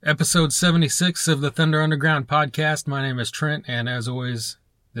Episode 76 of the Thunder Underground podcast. My name is Trent, and as always,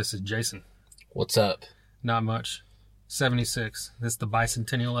 this is Jason. What's up? Not much. 76. This is the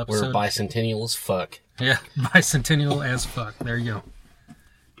bicentennial episode. We're bicentennial as fuck. Yeah, bicentennial as fuck. There you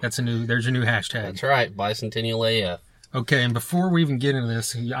go. There's your new hashtag. That's right, bicentennial AF. Okay, and before we even get into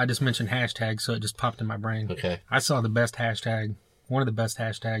this, I just mentioned hashtag, so it just popped in my brain. Okay. I saw the best hashtag, one of the best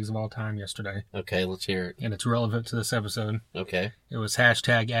hashtags of all time yesterday. Okay, let's hear it. And it's relevant to this episode. Okay. It was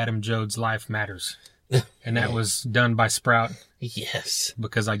hashtag Adam Jode's Life Matters. And that was done by Sprout. Yes.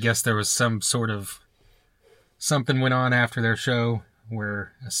 Because I guess there was some sort of something went on after their show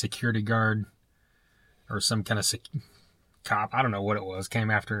where a security guard or some kind of cop, I don't know what it was, came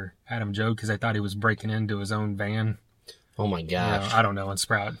after Adam Jode because they thought he was breaking into his own van. Oh my gosh. You know, I don't know. And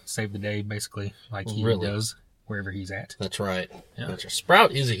Sprout saved the day basically, like he does wherever he's at. That's right. Yeah. That's right.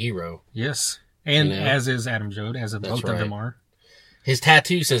 Sprout is a hero. Yes. And as is Adam Jode, as both of them are. His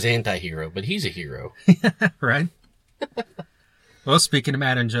tattoo says anti-hero, but he's a hero. Right? Well, speaking of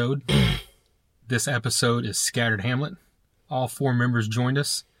Adam Jode, this episode is Scattered Hamlet. All four members joined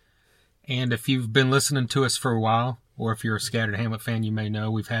us. And if you've been listening to us for a while, or if you're a Scattered Hamlet fan, you may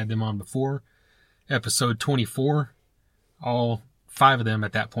know we've had them on before. Episode 24, all five of them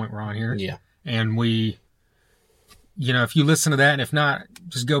at that point were on here. Yeah. And we, if you listen to that, and if not,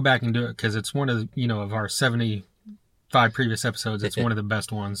 just go back and do it, because it's one of the, of our 75 previous episodes, it's one of the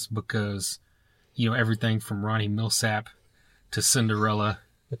best ones, because, everything from Ronnie Millsap to Cinderella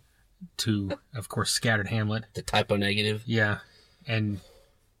to, of course, Scattered Hamlet. The typo negative. Yeah. And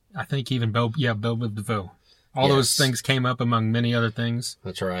I think even Belle Biv DeVoe. All those things came up among many other things.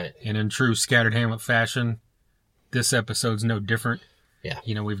 That's right. And in true Scattered Hamlet fashion, this episode's no different. Yeah.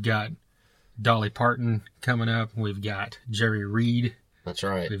 We've got Dolly Parton coming up. We've got Jerry Reed. That's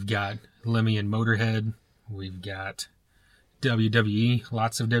right. We've got Lemmy and Motorhead. We've got WWE.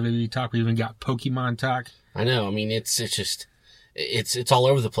 Lots of WWE talk. We even got Pokemon talk. I know. I mean, it's just, it's all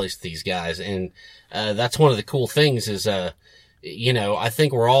over the place with these guys. And, that's one of the cool things is, I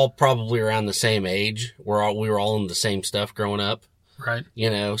think we're all probably around the same age. We were all in the same stuff growing up. Right.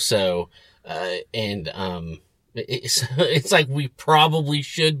 So, it's like we probably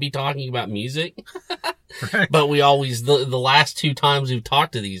should be talking about music, right. But we always, the last two times we've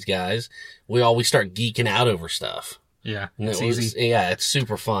talked to these guys, we always start geeking out over stuff. Yeah. And easy. Yeah. It's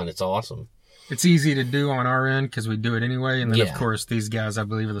super fun. It's awesome. It's easy to do on our end because we do it anyway. And then, of course, these guys, I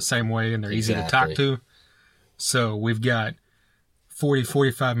believe, are the same way and they're easy to talk to. So we've got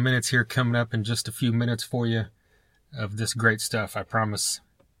 45 minutes here coming up in just a few minutes for you of this great stuff. I promise.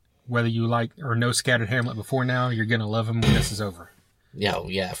 Whether you like or know Scattered Hamlet before now, you're going to love them when this is over.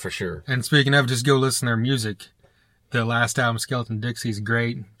 Yeah, for sure. And speaking of, just go listen to their music. The last album, Skeleton Dixie, is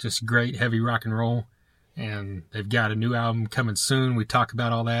great. Just great, heavy rock and roll. And they've got a new album coming soon. We talk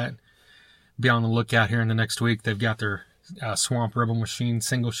about all that. Be on the lookout here in the next week. They've got their Swamp Rebel Machine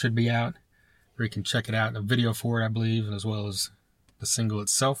single should be out. Where you can check it out in a video for it, I believe, as well as the single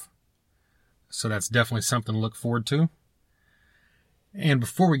itself. So that's definitely something to look forward to. And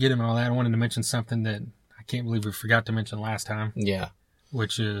before we get into all that, I wanted to mention something that I can't believe we forgot to mention last time. Yeah.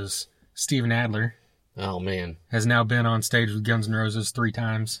 Which is Steven Adler. Oh, man. Has now been on stage with Guns N' Roses 3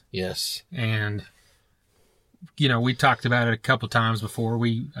 times. Yes. And, we talked about it a couple times before.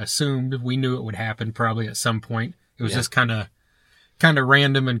 We assumed, we knew it would happen probably at some point. It was just kind of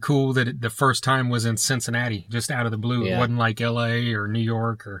random and cool that the first time was in Cincinnati, just out of the blue. Yeah. It wasn't like LA or New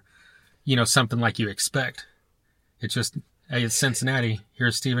York or, something like you expect. It's just, hey, it's Cincinnati.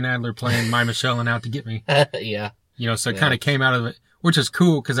 Here's Steven Adler playing My Michelle and Out to Get Me. Yeah. So it kind of came out of it, which is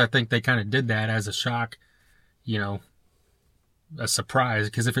cool because I think they kind of did that as a shock, a surprise.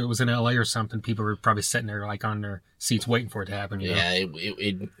 Because if it was in LA or something, people were probably sitting there like on their seats waiting for it to happen. Yeah,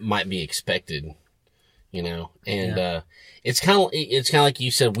 it might be expected, and it's kind of like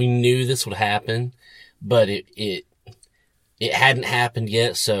you said, we knew this would happen, but it hadn't happened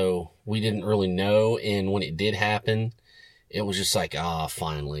yet, so we didn't really know. And when it did happen, it was just like,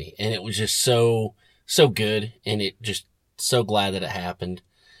 finally. And it was just so good. And it just so glad that it happened.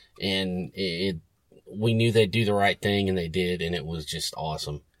 And we knew they'd do the right thing and they did. And it was just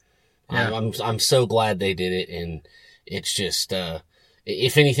awesome. Yeah. I'm so glad they did it. And it's just,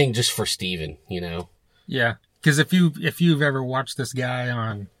 if anything, just for Steven, Yeah. Cause if you've ever watched this guy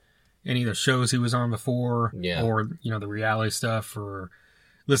on any of the shows he was on before, or, the reality stuff, or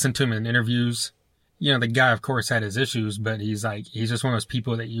listened to him in interviews, the guy, of course, had his issues, but he's just one of those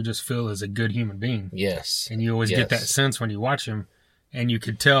people that you just feel is a good human being. Yes. And you always get that sense when you watch him. And you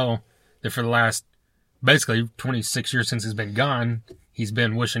could tell that for the last, basically, 26 years since he's been gone, he's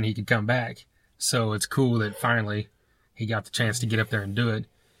been wishing he could come back. So it's cool that finally he got the chance to get up there and do it.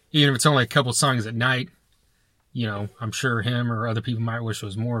 even if it's only a couple songs at night, you know, I'm sure him or other people might wish it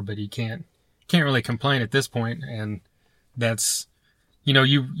was more, but he can't really complain at this point. And that's, you know,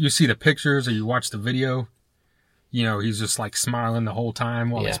 you see the pictures or you watch the video, you know, he's just like smiling the whole time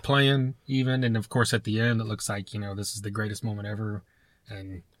while he's playing even. And of course at the end, it looks like, you know, this is the greatest moment ever.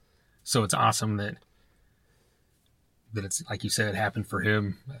 And so it's awesome that it's, like you said, happened for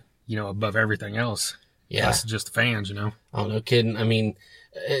him, you know, above everything else. Yeah. That's just the fans, you know. Oh, no kidding. I mean,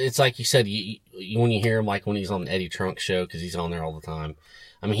 it's like you said, you when you hear him, like when he's on the Eddie Trunk show, because he's on there all the time.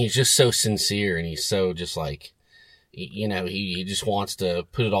 I mean, he's just so sincere, and he's so just like, you know, he just wants to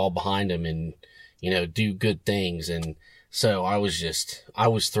put it all behind him and, you know, do good things. And so I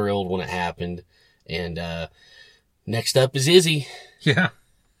was thrilled when it happened. And next up is Izzy. Yeah.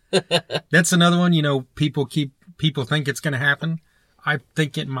 That's another one, you know, people think it's going to happen. I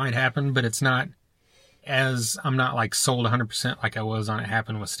think it might happen, but it's not. I'm not like sold 100% like I was on it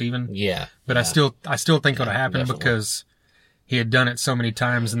happened with Steven. Yeah. But yeah. I still think it'll happen definitely. because he had done it so many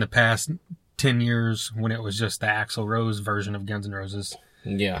times in the past 10 years when it was just the Axl Rose version of Guns N' Roses.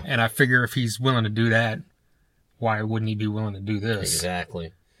 Yeah. And I figure if he's willing to do that, why wouldn't he be willing to do this?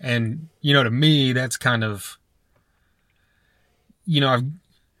 Exactly. And, you know, to me, that's kind of, you know,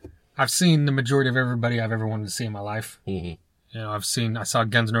 I've seen the majority of everybody I've ever wanted to see in my life. Mm-hmm. You know, I saw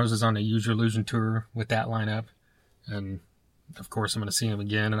Guns N' Roses on the Use Your Illusion tour with that lineup. And of course I'm going to see them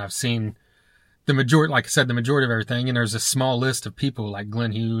again. And I've seen the majority, like I said, the majority of everything. And there's a small list of people like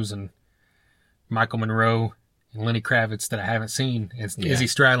Glenn Hughes and Michael Monroe and Lenny Kravitz that I haven't seen. And Izzy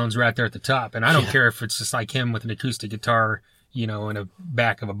Stradlin's right there at the top. And I don't care if it's just like him with an acoustic guitar, you know, in a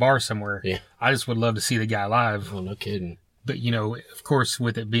back of a bar somewhere. Yeah. I just would love to see the guy live. Oh, no kidding. But, you know, of course,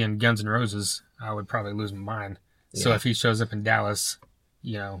 with it being Guns N' Roses, I would probably lose my mind. So if he shows up in Dallas,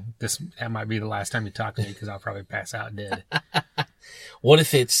 you know, that might be the last time you talk to me because I'll probably pass out dead. What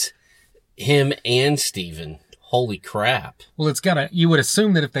if it's him and Steven? Holy crap. Well, you would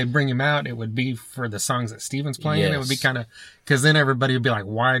assume that if they bring him out, it would be for the songs that Steven's playing. Yes. It would be kind of, because then everybody would be like,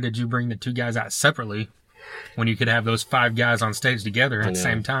 why did you bring the two guys out separately when you could have those 5 guys on stage together at the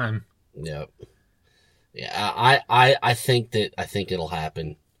same time? Yep. Yeah, I think it'll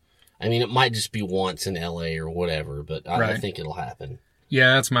happen. I mean, it might just be once in LA or whatever, but I think it'll happen.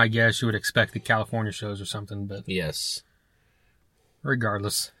 Yeah, that's my guess. You would expect the California shows or something, but yes.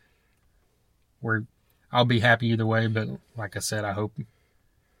 Regardless, I'll be happy either way. But like I said, I hope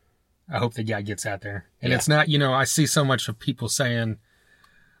the guy gets out there. And it's not, you know, I see so much of people saying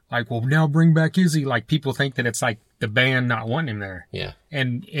like, well, now bring back Izzy. Like people think that it's like the band not wanting him there. Yeah.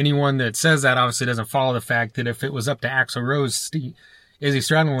 And anyone that says that obviously doesn't follow the fact that if it was up to Axl Rose, Izzy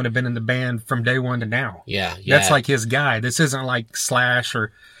Stradlin would have been in the band from day one to now. Yeah. That's like his guy. This isn't like Slash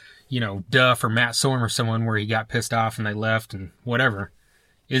or, you know, Duff or Matt Sorum or someone where he got pissed off and they left and whatever.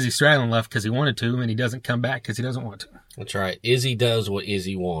 Izzy Stradlin left because he wanted to, and he doesn't come back because he doesn't want to. That's right. Izzy does what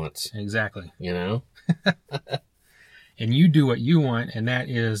Izzy wants. Exactly. You know? And you do what you want, and that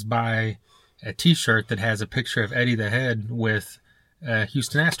is buy a T-shirt that has a picture of Eddie the Head with a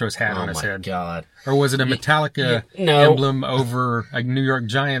Houston Astros hat on his head. Oh, my God. Or was it a Metallica emblem over a New York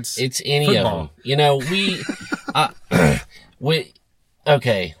Giants It's any football? of them. You know,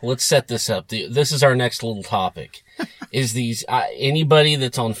 okay, let's set this up. This is our next little topic. Is these, anybody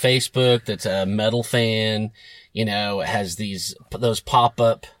that's on Facebook that's a metal fan, you know, has those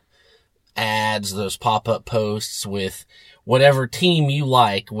pop-up ads, those pop-up posts with whatever team you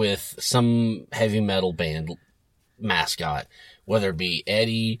like with some heavy metal band mascot, whether it be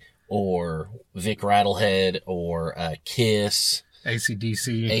Eddie or Vic Rattlehead or Kiss,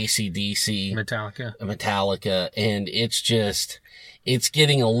 AC/DC, Metallica, and it's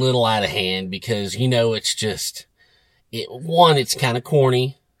getting a little out of hand because, you know, it's kind of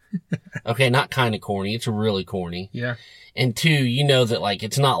corny. Okay, not kind of corny, it's really corny. Yeah. And 2, you know that like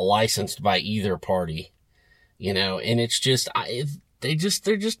it's not licensed by either party, you know, and it's just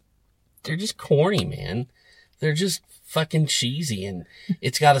they're just corny, man. They're just fucking cheesy, and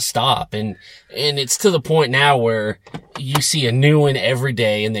it's got to stop. And it's to the point now where you see a new one every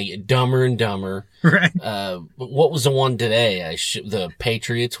day, and they get dumber and dumber. Right. What was the one today? The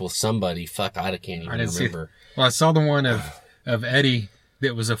Patriots with somebody. Fuck, I can't even remember. Well, I saw the one of Eddie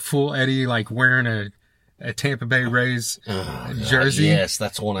that was a full Eddie, like wearing a Tampa Bay Rays jersey. Yes,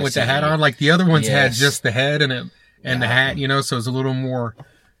 that's one I with see. the hat on. Like the other ones had just the head and the hat, you know, so it's a little more,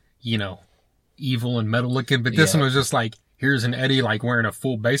 you know, evil and metal looking. But this one was just like here's an Eddie like wearing a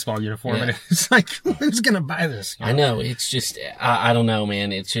full baseball uniform, Yeah. and it's like, who's gonna buy this? You know? I know. It's just, I don't know,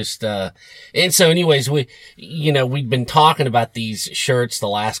 man. It's just, and so anyways, we've been talking about these shirts the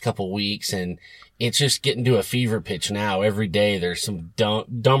last couple of weeks, and it's just getting to a fever pitch now. Every day there's some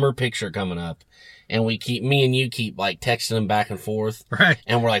dumber picture coming up, and me and you keep like texting them back and forth. Right.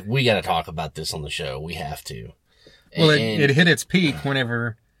 And we're like, we got to talk about this on the show. We have to. Well, it hit its peak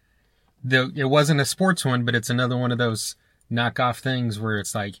whenever it wasn't a sports one, but it's another one of those knockoff things where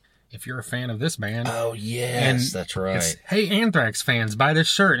it's like, if you're a fan of this band. Oh, yes, that's right. Hey, Anthrax fans, buy this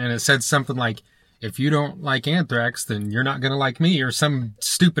shirt. And it said something like, if you don't like Anthrax, then you're not going to like me, or some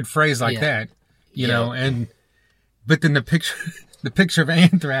stupid phrase like that. You know, but then the picture of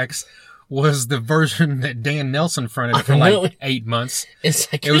Anthrax was the version that Dan Nelson fronted for like 8 months.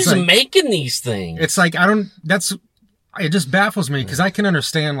 It's like, who's making these things? It's like, it just baffles me, because I can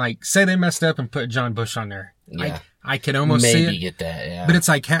understand, like, say they messed up and put John Bush on there. Yeah. I can almost see it. Maybe get that, yeah. But it's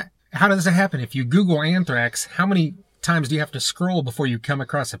like, how does it happen? If you Google Anthrax, how many times do you have to scroll before you come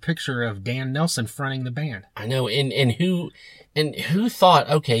across a picture of Dan Nelson fronting the band? I know, and who thought,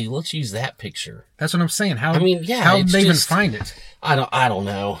 okay, let's use that picture? That's what I'm saying. How they even find it? I don't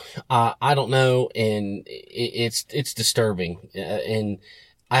know. I don't know, and it's disturbing. And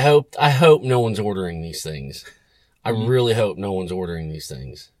I hope no one's ordering these things. I really hope no one's ordering these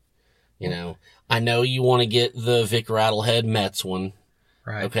things. You know, I know you want to get the Vic Rattlehead Mets one.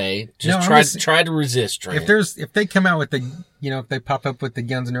 Right. Okay. Just try to resist, Trent. If they come out with if they pop up with the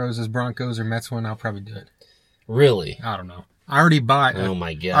Guns N' Roses Broncos or Mets one, I'll probably do it. Really? I don't know. I already bought. Oh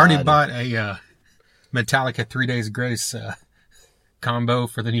my God. I already bought a Metallica 3 Days Grace combo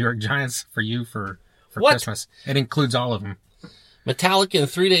for the New York Giants for you for Christmas. It includes all of them. Metallica and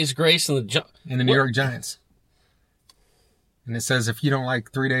 3 Days Grace and the New York Giants. And it says, if you don't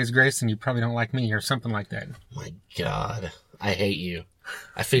like 3 Days Grace, then you probably don't like me, or something like that. My God. I hate you.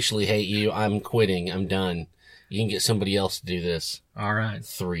 I officially hate you. I'm quitting. I'm done. You can get somebody else to do this. All right.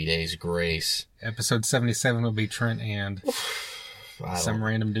 3 Days Grace. Episode 77 will be Trent and some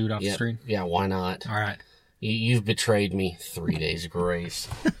random dude off the street. Yeah, why not? All right. You've betrayed me. 3 Days Grace.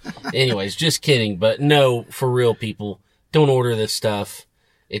 Anyways, just kidding. But no, for real, people, don't order this stuff.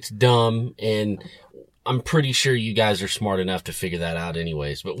 It's dumb, and I'm pretty sure you guys are smart enough to figure that out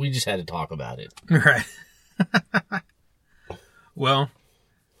anyways, but we just had to talk about it. Right. Well,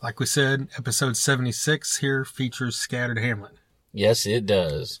 like we said, episode 76 here features Scattered Hamlet. Yes, it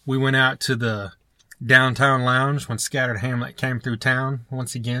does. We went out to the downtown lounge when Scattered Hamlet came through town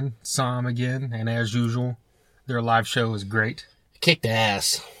once again, saw him again, and as usual, their live show was great. Kicked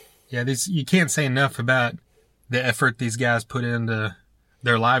ass. Yeah, you can't say enough about the effort these guys put into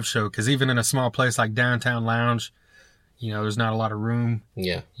their live show, because even in a small place like Downtown Lounge, there's not a lot of room.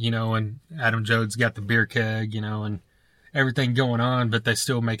 Yeah. And Adam Joad's got the beer keg, and everything going on, but they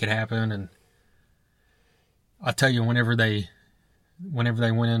still make it happen. And I'll tell you, whenever they went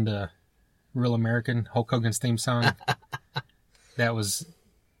into Real American, Hulk Hogan's theme song, that was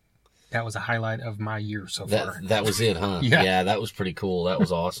a highlight of my year so far. That was it, huh? Yeah, that was pretty cool. That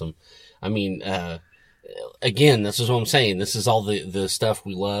was awesome. I mean, again, this is what I'm saying. This is all the stuff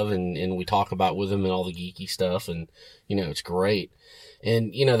we love and we talk about with them, and all the geeky stuff, and it's great.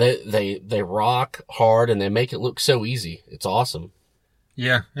 And they rock hard, and they make it look so easy. It's awesome.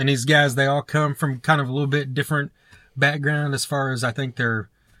 Yeah, and these guys, they all come from kind of a little bit different background as far as I think their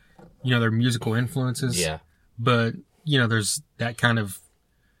musical influences. Yeah. But there's that kind of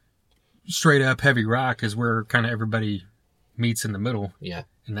straight up heavy rock is where kind of everybody meets in the middle. Yeah.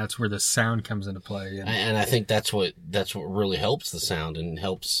 And that's where the sound comes into play. And I think that's what really helps the sound and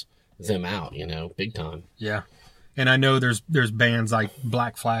helps them out, big time. Yeah. And I know there's bands like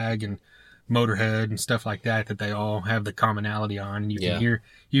Black Flag and Motorhead and stuff like that they all have the commonality on. And you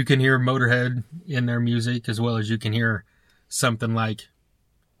can hear Motorhead in their music, as well as you can hear something like,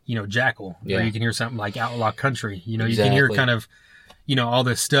 Jackal, or you can hear something like Outlaw Country. You can hear kind of, all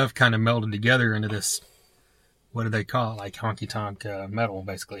this stuff kind of melded together into this, what do they call it? Like honky tonk metal,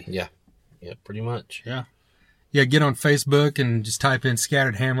 basically. Yeah. Yeah, pretty much. Yeah. Yeah, get on Facebook and just type in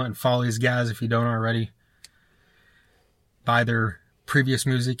Scattered Hamlet and follow these guys if you don't already. Buy their previous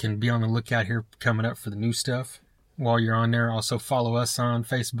music and be on the lookout here coming up for the new stuff. While you're on there, also follow us on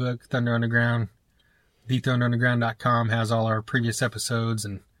Facebook, Thunder Underground. TheThunderUnderground.com has all our previous episodes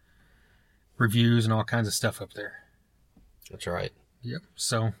and reviews and all kinds of stuff up there. That's right. Yep.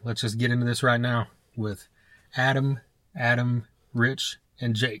 So let's just get into this right now with Adam, Rich,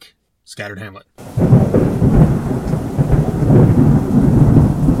 and Jake, Scattered Hamlet.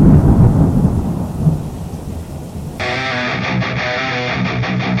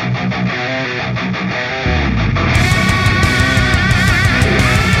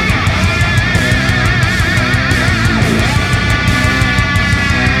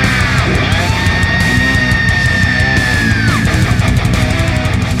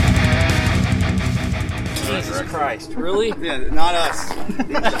 Really? Yeah, not us.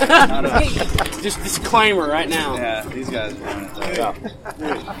 Not us. Just disclaimer right now. Yeah, these guys are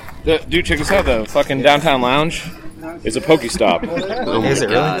doing it. Dude, check this out though. Fucking Downtown Lounge is a Pokestop. Oh Is my it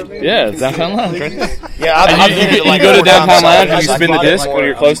God. really? Yeah, it's Downtown Lounge, right? Yeah, I've been You go to Downtown Lounge and you spin the disc when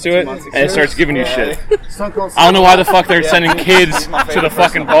you're close to it, and it starts giving you shit. I don't know why the fuck they're sending kids to the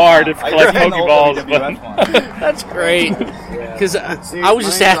fucking bar to collect Pokeballs, but That's great. Because I was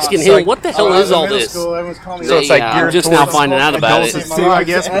just asking him, what the hell is all this? So it's like I'm just now finding out about it. too, I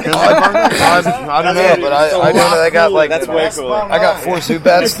guess, because I don't know, but I know that I got like That's way cooler. I got 4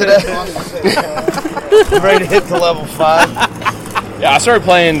 Zubats today. I'm ready to hit to level 5. yeah, I started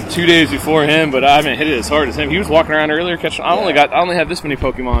playing 2 days before him, but I haven't hit it as hard as him. He was walking around earlier catching. I only have this many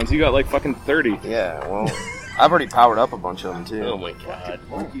Pokemons. You got like fucking 30. Yeah, well, I've already powered up a bunch of them too. Oh my God.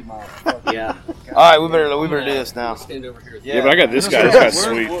 Yeah. All right, we better do this now. Stand over here. Yeah, but I got this guy. This guy's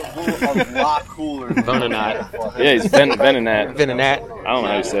sweet. We're a lot cooler. Venonat. Yeah, he's Venonat. Venonat. I don't know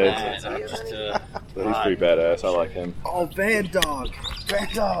how you say it, but he's pretty badass. I like him. Oh, Van Dog.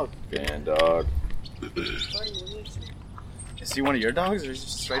 Van Dog. Is he one of your dogs, or is he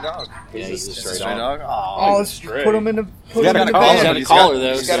just a stray dog? Yeah, he's a Stray stray dog. Oh, let's stray. put him in the. He's got a He's collar.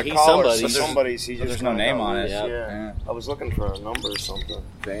 got a collar, though, so he's somebody's. Somebody's. He But just there's no name on it. Yeah. Yeah. I was looking for a number or something.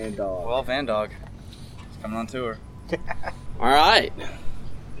 Van Dog. Well, Van Dog. He's coming on tour. All right.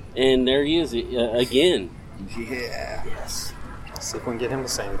 And there he is again. Yeah. Yes. See if we can get him to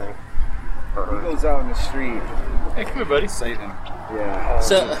say anything. He goes out in the street. Hey, come here, buddy. Satan. Yeah.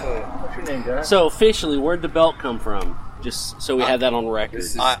 So, What's your name, guy? so officially, where'd the belt come from? Just so we have that on record.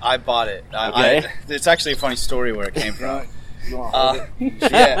 I bought it. Okay. It's actually a funny story where it came from. You want to hold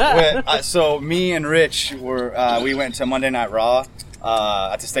it? Yeah. So me and Rich we went to Monday Night Raw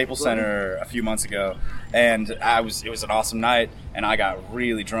at the Staples Center a few months ago, and it was an awesome night, and I got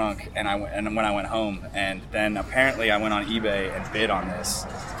really drunk, and when I went home, and then apparently I went on eBay and bid on this,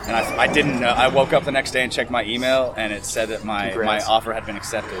 and I didn't know. I woke up the next day and checked my email, and it said that my offer had been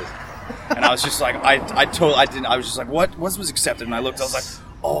accepted. And I was just like, I was just like, what was accepted? And I looked, I was like,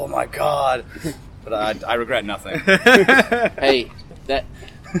 oh my God. But I regret nothing. Hey,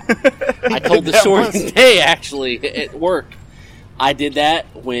 I told the story today, actually, at work. I did that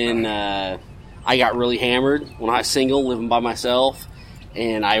when I got really hammered, when I was single, living by myself,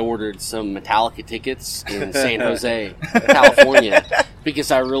 and I ordered some Metallica tickets in San Jose, California,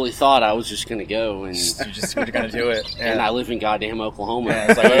 because I really thought I was just going to go. And You're going to do it. Yeah. And I live in goddamn Oklahoma. Yeah,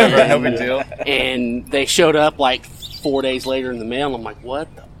 it's like, whatever, no big deal. And they showed up like 4 days later in the mail, and I'm like,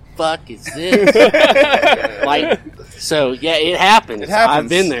 what the fuck is this? So yeah, it happens. It happens. I've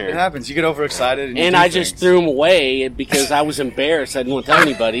been there. It happens. You get overexcited. And I just threw them away because I was embarrassed. I didn't want to tell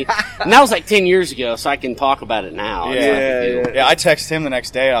anybody. And that was like 10 years ago, so I can talk about it now. It's not a big deal. Yeah, I texted him the next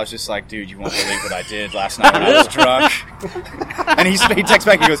day. I was just like, dude, you won't believe what I did last night when I was drunk. And he texts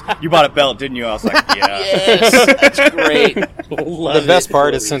back, he goes, you bought a belt, didn't you? I was like, yeah. Yes, that's great. Love The best it.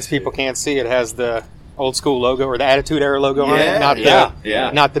 part is, since people can't see, it has the old school logo or the Attitude Era logo on it,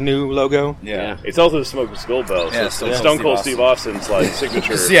 not the new logo. Yeah. It's also the Smoke and Skull belt. Yeah, So it's Stone Cold Steve Austin's like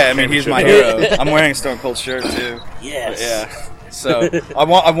signature. Yeah, I mean, he's my championship hero. I'm wearing a Stone Cold shirt, too. Yes. Yeah. So I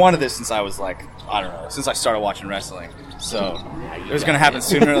wanted this since I was like, I don't know, since I started watching wrestling. So it was going to happen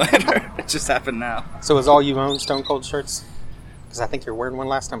sooner or later. It just happened now. So is all you own Stone Cold shirts? Because I think you're wearing one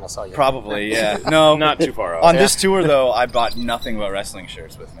last time I saw you. Probably, yeah. No, Not too far off. On this tour, though, I bought nothing but wrestling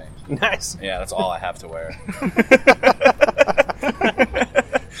shirts with me. Nice. Yeah, that's all I have to wear.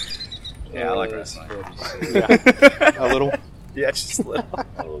 Yeah, I like wrestling. A little. Yeah, just a little.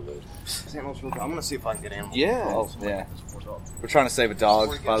 I'm gonna see if I can get him. Yeah. Yeah. We're trying to save a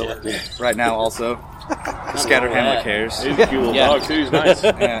dog, by the way, right now also. The scattered hamlet cares. He's a cute little Yeah. dog too. He's nice.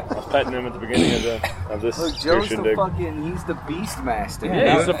 Yeah. I was petting him at the beginning of this Look, Joe's Christian the dig. he's the beast master.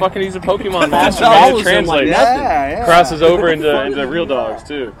 Yeah, he's a Pokemon master. Follows He him like translates. nothing. yeah. Crosses over into real dogs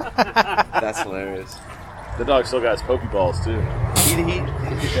too. That's hilarious. The dog still got his Pokeballs too.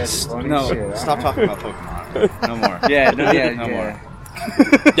 That's funny No, shit. stop talking about Pokemon. No more. No more.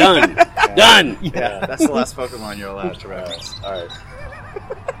 Done. Done. Yeah, that's the last Pokemon you're allowed to reference. All right.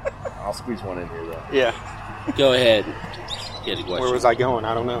 I'll squeeze one in here though. Yeah. Go ahead. Get a question. Where was I going?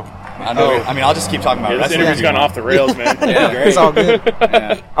 I don't know. I know. I mean, I'll just keep talking about Yeah, this wrestling. interview's gone off the rails, man. Yeah. It's all good.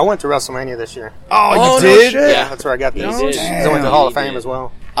 Yeah. I went to WrestleMania this year. Oh, you no did? shit. Yeah, that's where I got these. You did. I went to Hall of You Fame did. as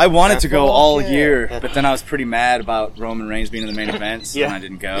well. I wanted to go all Yeah. year, but then I was pretty mad about Roman Reigns being in the main event, so Yeah. I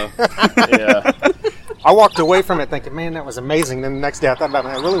didn't go. Yeah. I walked away from it thinking, man, that was amazing. Then the next day I thought about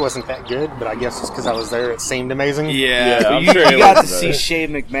it, it really wasn't that good, but I guess just because I was there, it seemed amazing. Yeah. Yeah, I'm You, sure you it got to was see better. Shane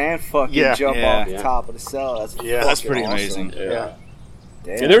McMahon fucking Yeah. jump Yeah. off the top of the cell. That's Yeah. That's fucking pretty awesome. amazing. Yeah.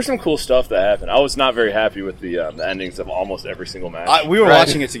 Yeah, there was some cool stuff that happened. I was not very happy with the endings of almost every single match. We were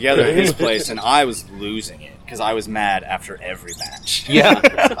watching it together at his place, and I was losing it because I was mad after every match. Yeah,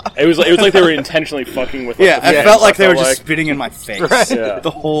 it was like they were intentionally fucking with. Like, I felt like they were just spitting in my face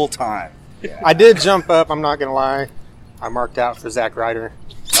the whole time. Yeah. I did jump up. I'm not gonna lie. I marked out for Zack Ryder.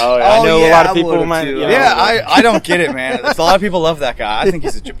 Oh, yeah. I know a lot of people might. You know, I don't get it, man. A lot of people love that guy. I think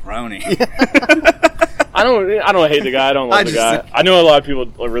he's a jabroni. I don't hate the guy. I don't love the guy. I know a lot of people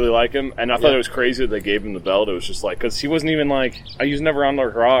really like him, and I thought it was crazy that they gave him the belt. It was just like, because he wasn't even like, he was never on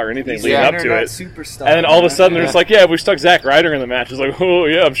like Raw or anything leading up to it. Superstar, and then all of a sudden, they're just like, yeah, we stuck Zack Ryder in the match. It's like, oh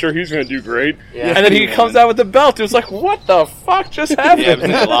yeah, I'm sure he's going to do great. Yeah. And then he comes out with the belt. It was like, what the fuck just happened? Yeah, but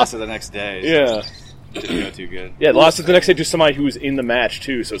they lost it the next day. Yeah. Didn't go too good. Yeah, lost it the next day to somebody who was in the match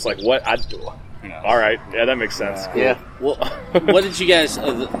too. So it's like, what? All right, yeah, that makes sense. Cool. Yeah. Well, what did you guys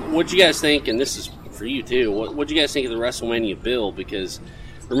think? And this is for you too. What did you guys think of the WrestleMania bill? Because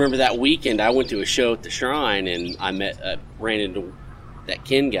remember that weekend I went to a show at the Shrine and I ran into that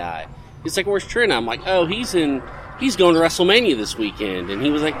Ken guy. He's like, "Where's Trent?" I'm like, "Oh, he's going to WrestleMania this weekend." And he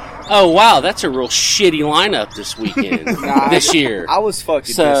was like, "Oh wow, that's a real shitty lineup this weekend this year." I was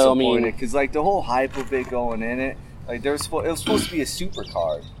fucking disappointed because like the whole hype of it going in it, like it was supposed to be a super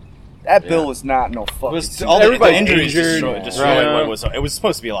card. That bill was not no fucking. Everybody injuries destroyed what it was. It was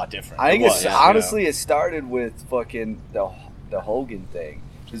supposed to be a lot different. I think honestly, it started with fucking the Hogan thing.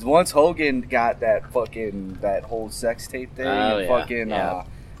 Because once Hogan got that whole sex tape thing,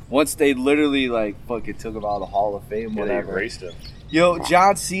 once they literally like fucking took him out of the Hall of Fame, whatever. They erased him. Yo,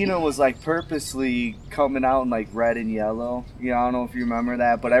 John Cena was like purposely coming out in like red and yellow. I don't know if you remember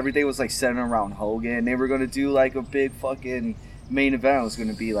that, but everything was like centered around Hogan. They were gonna do like a big fucking main event. It was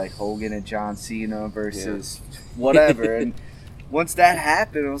gonna be like Hogan and John Cena versus whatever. And once that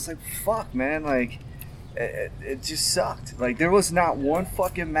happened, it was like, fuck, man, like it just sucked. Like there was not one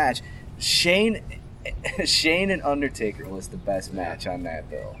fucking match. Shane and Undertaker was the best match on that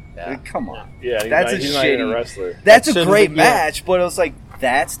bill. Yeah. Like, come on. Yeah, he's not even a wrestler. That's a great match, but it was like,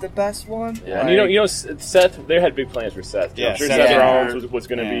 that's the best one? Yeah. Like, and you know, Seth, they had big plans for Seth. Yeah, I'm sure Seth Rollins was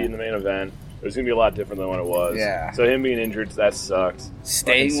going to be in the main event. It was going to be a lot different than what it was. Yeah. So him being injured, that sucked.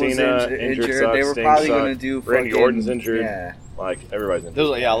 Sting was injured. Sucks. They were probably going to do Randy Orton's injured. Yeah. Like, everybody's injured.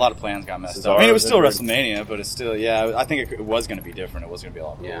 A lot of plans got messed up. I mean, it was still WrestleMania, but it's still, I think it was going to be different. It was going to be a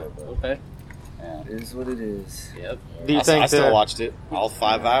lot cooler. Yeah, okay. Yeah. It is what it is. Yep. Do you think I still watched it all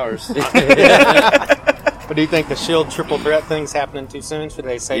 5 hours. But do you think the Shield triple threat thing's happening too soon? Should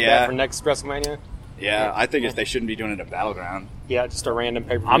they save that for next WrestleMania? Yeah, I think if they shouldn't be doing it at Battleground. Yeah, just a random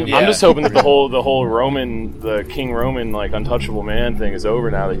pay-per-view. I'm just hoping that the whole Roman, the King Roman, like untouchable man thing is over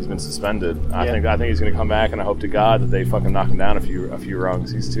now that he's been suspended. I think he's going to come back, and I hope to God that they fucking knock him down a few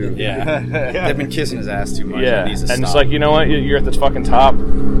rungs. He's too. Yeah, they've been kissing his ass too much. Yeah, and it's like, you know what? You're at the fucking top.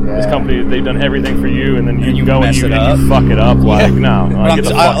 Yeah. This company, they've done everything for you, and then you go and you fuck it up. Like no, get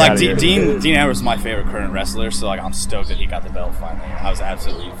the fuck out of here. Dean Ambrose is my favorite current wrestler, so like I'm stoked that he got the belt finally. I was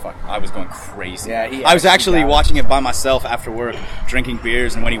absolutely I was going crazy. Yeah, I was actually watching it by myself after work, drinking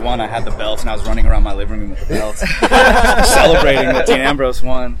beers, and when he won, I had the belt, and I was running around my living room with the belt, celebrating that Dean Ambrose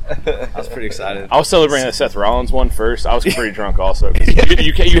won. I was pretty excited. I was celebrating that Seth Rollins won first. I was pretty drunk also.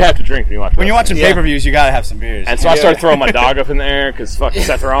 You have to drink when you watch. When you're watching pay-per-views, you gotta have some beers. And so I started throwing my dog up in the air because fucking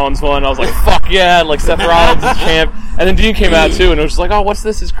Seth Rollins won. I was like, fuck yeah, like Seth Rollins is champ. And then Dean came out too, and it was just like, oh, what's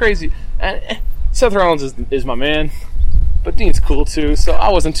this? It's crazy. And Seth Rollins is my man. But Dean's cool too, so I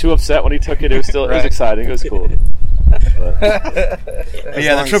wasn't too upset when he took it. It was still it was exciting. It was cool. The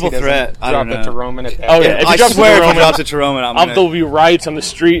triple threat. I don't know. Drop it to Roman at that. Oh yeah, I swear if he drops it to Roman, there'll be riots on the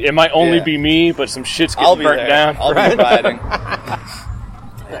street. It might only be me, but some shit's getting burnt down. I'll be rioting.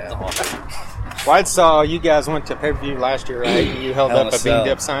 Well, I saw you guys went to pay-per-view last year, right? And you held up a Bean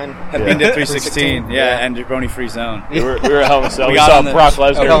Dip sign. Bean Dip 316, and Jabroni Free Zone. We were at Hell in a Cell. We saw Brock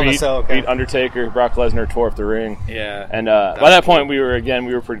Lesnar beat Undertaker. Brock Lesnar tore up the ring. Yeah. And by that point, we were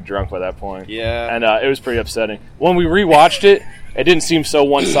pretty drunk by that point. Yeah. And it was pretty upsetting. When we rewatched it, it didn't seem so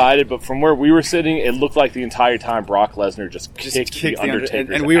one-sided, but from where we were sitting, it looked like the entire time Brock Lesnar just kicked the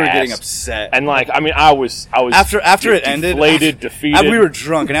Undertaker's and we were ass. Getting upset. And like, I mean, I was after it ended, defeated. We were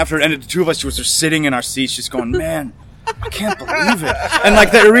drunk, and after it ended, the two of us were just sitting in our seats, just going, man, I can't believe it. And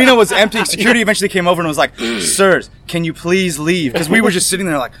like the arena was empty. Security eventually came over and was like, sirs, can you please leave? Because we were just sitting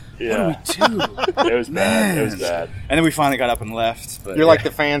there like, what do we do? It was bad. It was bad. And then we finally got up and left. But you're like the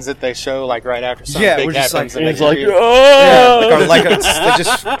fans that they show like right after something big we're just happens. Like, and it's like, oh! They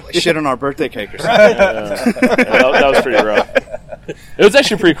just shit on our birthday cake or something. That was pretty rough. It was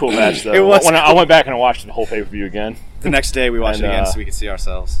actually a pretty cool match, though. It was when I went back and I watched the whole pay-per-view again. The next day we watched it And, again so we could see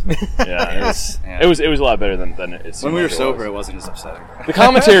ourselves. Yeah, it was a lot better than it seemed When we were like sober, it it wasn't as upsetting. The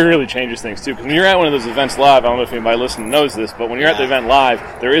commentary really changes things too. Because when you're at one of those events live, I don't know if anybody listening knows this, but when you're at the event live,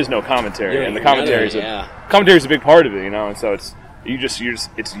 there is no commentary, and the commentary is a big part of it, and so it's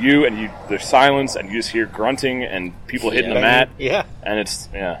you and there's silence, and you just hear grunting and people hitting the mat. Yeah, and it's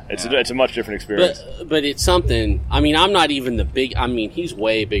a much different experience. But it's something. I mean, I'm not even the big. I mean, he's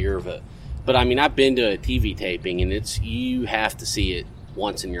way bigger of a. But I mean, I've been to a TV taping, and you have to see it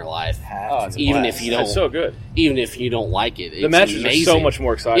once in your life. Even if you don't, it's so good. Even if you don't like it, it's the matches amazing. are so much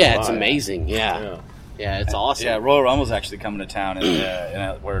more exciting. Yeah, it's amazing. Yeah, it's awesome. Yeah, Royal Rumble's actually coming to town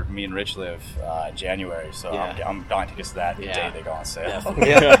where me and Rich live in January, so I'm dying to get to that the day they go on sale.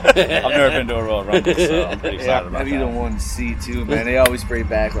 Yeah. I've never been to a Royal Rumble, so I'm pretty excited about I'd be that. the one to see too, man. They always bring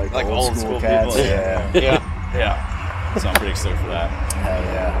back like old school cats. people. Yeah. So I'm pretty excited for that. Hell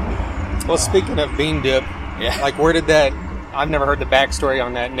yeah. Well, speaking of Bean Dip, like where did that? I've never heard the backstory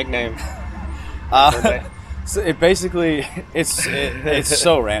on that nickname. So it basically it's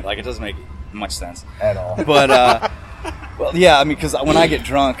so random. Like it doesn't make much sense At all. But well, yeah, I mean, because when I get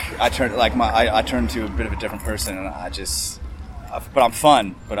drunk, I turn I turn to a bit of a different person, and but I'm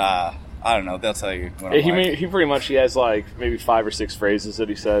fun. But I don't know. They'll tell you what I'm like. He pretty much has like maybe 5 or 6 phrases that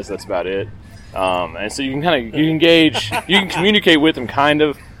he says. That's about it. And so you can engage, you can communicate with him kind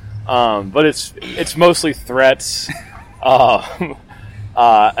of, but it's mostly threats.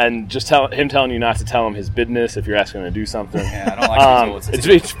 And just him telling you not to tell him his business if you're asking him to do something. Yeah, I don't like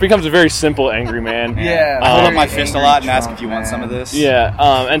people. It becomes a very simple angry man. I hold up my fist a lot and ask if you want some of this. Yeah,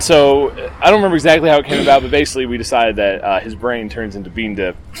 and so I don't remember exactly how it came about, but basically we decided that his brain turns into Bean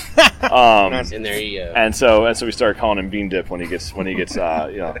Dip. And there you go. And so we started calling him Bean Dip when he gets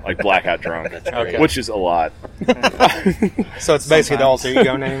like blackout drunk, which is a lot. So it's basically the alter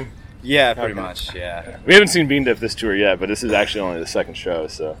ego name. Yeah, pretty much. Yeah. We haven't seen Bean Dip this tour yet, but this is actually only the second show,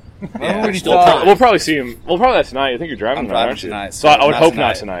 so We'll probably see him. We'll probably that tonight. I think you're driving tonight, aren't you? Tonight, so I would hope tonight.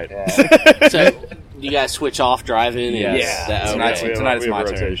 not tonight. Yeah. So you guys switch off driving? Yes. Tonight it's my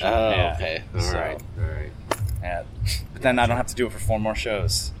turn. Oh, Yeah. okay. All right. Yeah. But then I don't have to do it for 4 more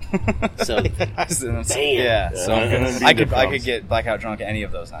shows. So, Yeah. So I'm gonna be I the could get blackout drunk any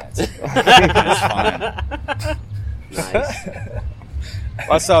of those nights. It's fine. nice.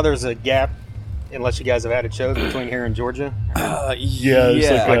 Well, I saw there's a gap, unless you guys have added shows between here and Georgia. Like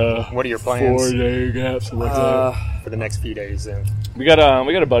what are your plans 4-day gaps for the next few days? Then We got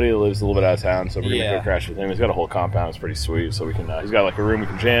a buddy that lives a little bit out of town, so we're gonna Yeah. go crash with him. He's got a whole compound; it's pretty sweet. So we can. He's got like a room we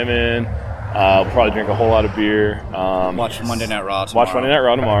can jam in. We'll probably drink a whole lot of beer. Watch Monday Night Raw tomorrow. Watch Monday Night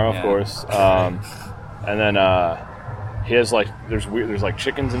Raw tomorrow, Yeah. of course. And then he has like there's like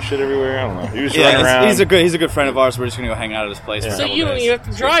chickens and shit everywhere. I don't know. He was running around. He's a good friend of ours. We're just gonna go hang out at his place. For a So couple you don't days. even have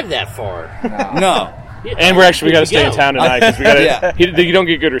to drive that far. No. And we got to stay in town tonight because we got Yeah. You don't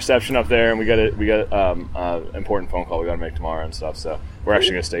get good reception up there, and we got important phone call we got to make tomorrow and stuff. So we're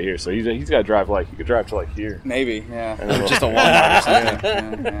actually gonna stay here. So he's got to drive he could drive to like here. Maybe. Yeah. And then Just a Walmart or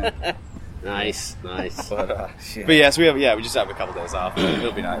something. Yeah. Nice. But yes, we just have a couple days off.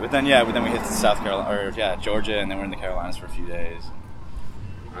 It'll be nice. But then we hit to South Carolina Georgia, and then we're in the Carolinas for a few days.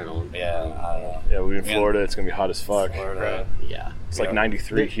 I don't. Yeah, I don't know. Yeah, we're in Florida. It's gonna be hot as fuck. Florida. Yeah. It's like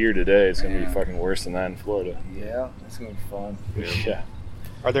 93 here today. It's gonna be fucking worse than that in Florida. Yeah, it's gonna be fun. Yeah,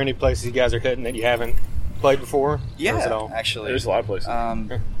 are there any places you guys are hitting that you haven't played before? Or is it Yeah, all? actually. there's a lot of places.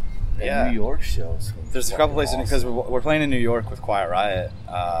 Yeah. New York shows. There's a couple places because we're playing in New York with Quiet Riot.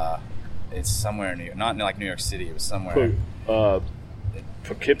 It's somewhere in New York, not in like New York City. It was somewhere.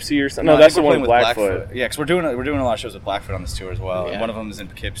 Poughkeepsie or something. No, No, I that's think the we're one with playing Blackfoot. Yeah, because we're doing a lot of shows with Blackfoot on this tour as well. Yeah. And one of them is in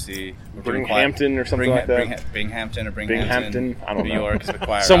Poughkeepsie. We're doing Binghamton or something like that. Binghamton or Binghamton, I don't New know. York is with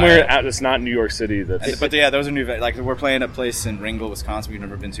Quiet Somewhere Riot. out that's not New York City. That's But yeah, those are new. Like we're playing a place in Ringgold, Wisconsin. We've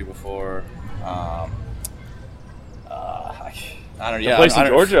never been to before. I don't know. the Yeah, place I in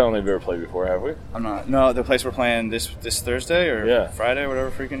don't- Georgia. I don't think we've ever played before, have we? I'm not. No, the place we're playing this Thursday or Yeah. Friday or whatever.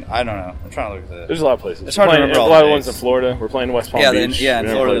 Freaking. I don't know. I'm trying to look at the. There's a lot of places. It's hard to We're playing- remember all a lot the of ones in dates. Florida. We're playing West Palm Yeah, Beach. in We never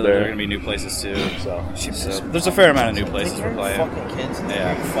Florida played there are there. going to be new places too. So So there's a fair amount of new places we're playing. Fucking kids.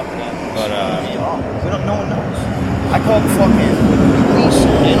 Yeah. Fucking animals. But We don't. No one knows. I called fucking police,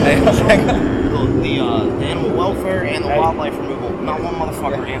 the animal welfare, and the wildlife removal. Not one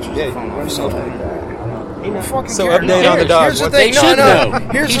motherfucker answers the phone. So update on the dogs. Here's the What thing. they should know.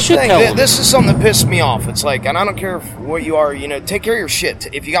 Here's He the should thing. tell them. This is something that pissed me off. It's like, and I don't care what you are. Take care of your shit.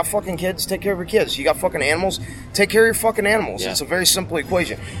 If you got fucking kids, take care of your kids. You got fucking animals, take care of your fucking animals. Yeah. It's a very simple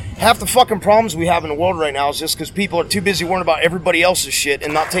equation. half the fucking problems we have in the world right now is just because people are too busy worrying about everybody else's shit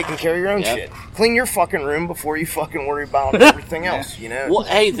and not taking care of your own shit. Clean your fucking room before you fucking worry about everything else, you know? Well,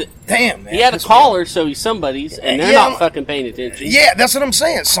 hey, damn, man. He had a caller, so he's somebody's, and they're not fucking paying attention. Yeah, that's what I'm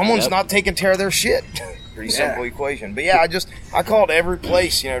saying. Someone's not taking care of their shit. Pretty simple equation. But yeah, I called every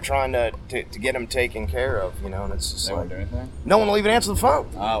place, you know, trying to get them taken care of, you know, and it's just like, no one will even answer the phone.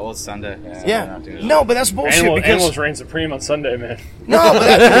 Well, it's Sunday. Yeah. No, but that's bullshit. Animals reign supreme on Sunday, man. No,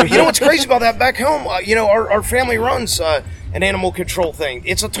 but you know what's crazy about that? Back home, you know, our family runs an animal control thing.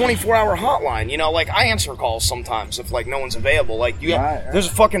 It's a 24-hour hotline. You know, like, I answer calls sometimes if, like, no one's available. Like, there's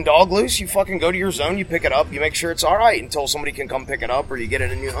a fucking dog loose, you fucking go to your zone, you pick it up, you make sure it's all right until somebody can come pick it up or you get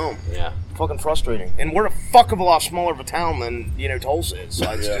it in your home. Yeah. Fucking frustrating. And we're a fuck of a lot smaller of a town than, you know, Tulsa is.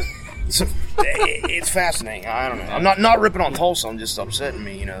 So it's fascinating. I don't know. I'm not ripping on Tulsa. I'm just upsetting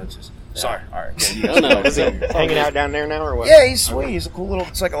me, you know. It's just... Sorry. All right. No. Is he hanging out down there now or what? Yeah, he's sweet. He's a cool little...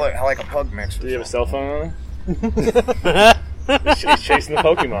 It's like a pug mix. Do you have a cell phone on him? He's chasing the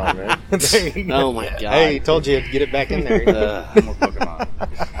Pokemon, man. Oh my god! Hey, he told you to get it back in there. More Pokemon.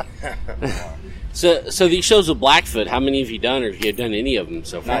 So these shows with Blackfoot, how many have you done, or have you done any of them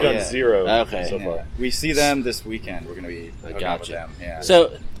so far? I've done 0 Okay. so far. We see them this weekend. We're going to be hooking up with them. Yeah.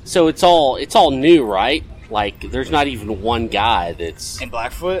 So it's all new, right? Like, there's not even one guy that's... In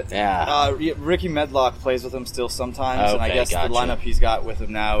Blackfoot? Yeah. Ricky Medlock plays with him still sometimes, and I Okay, guess the lineup he's got with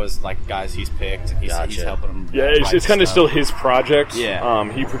him now is, like, guys he's picked, and he's helping him. Yeah, it's kind of still his project. Yeah.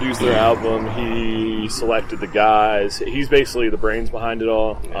 He produced their album. He selected the guys. He's basically the brains behind it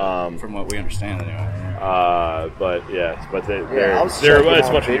all. From what we understand, anyway. But they're it's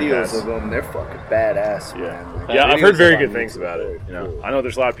much videos of them. They're fucking badass, man. Yeah, I've heard very good things about it. You know, I know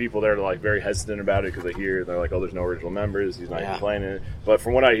there's a lot of people that are like very hesitant about it because they hear they're like, oh, there's no original members. He's not even playing it. But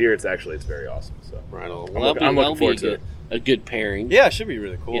from what I hear, it's very awesome. So right on. I'm looking forward to it. A good pairing. Yeah, it should be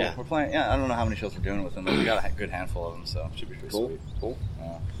really cool. Yeah. We're playing. Yeah, I don't know how many shows we're doing with them, but we got a good handful of them, so it should be pretty sweet. Cool.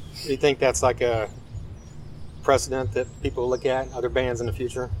 Do you think that's like a precedent that people look at, other bands in the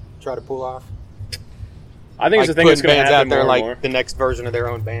future try to pull off? I think like it's a thing that's going to happen out there, more like and more. the next version of their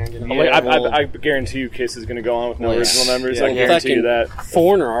own band. You know? I guarantee you, Kiss is going to go on with no original members. I guarantee you that.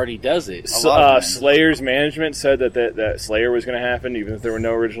 Foreigner already does it. Slayer's management said that Slayer was going to happen, even if there were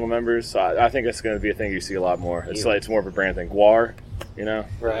no original members. So I think that's going to be a thing you see a lot more. It's more of a brand thing. Guar, you know,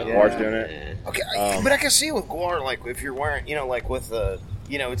 right? Guar's doing it. Okay, but I can see with Guar, like if you're wearing, you know, like with the,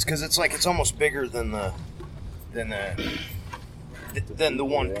 you know, it's because it's like it's almost bigger than the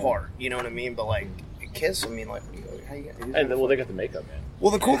one part. You know what I mean? But like Kiss, I mean, like. And they got the makeup, man.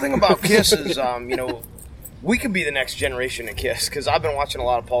 Well, the cool thing about Kiss is, you know, we could be the next generation of Kiss because I've been watching a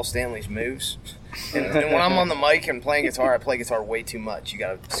lot of Paul Stanley's moves, and when I'm on the mic and playing guitar, I play guitar way too much. You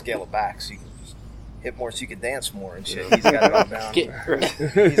got to scale it back so you can just hit more, so you can dance more and shit. He's got it all down. He's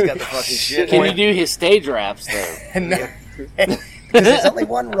got the fucking shit. Can you do his stage raps though? No. Because there's only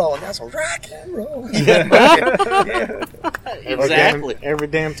one roll, and that's a rock and roll. Exactly. Every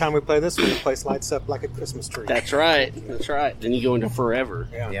damn time we play this one, the place lights up like a Christmas tree. That's right. Then you go into Forever.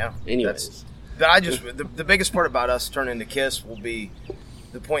 Yeah. Anyways. The biggest part about us turning to Kiss will be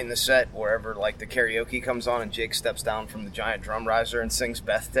the point in the set wherever like the karaoke comes on and Jake steps down from the giant drum riser and sings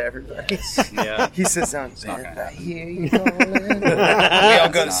Beth to everybody. Yeah. He sits down, Beth, I hear you calling. We all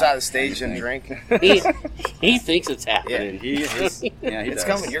go to the side of the stage and drink. He thinks it's happening. It's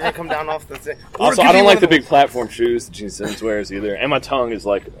coming. You're going to come down off the thing. Also, I don't like the big platform shoes that Gene Simmons wears either. And my tongue is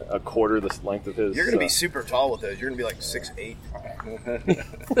like a quarter the length of his. You're going to be super tall with those. You're going to be like 6'8".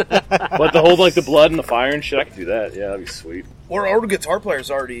 But to hold like the blood and the fire and shit, I could do that. Yeah, that'd be sweet. Our guitar player's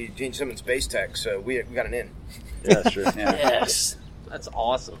already Gene Simmons bass tech, so we got an in. Yeah, that's true. Yes. That's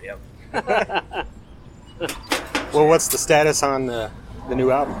awesome. Yep. Well, what's the status on the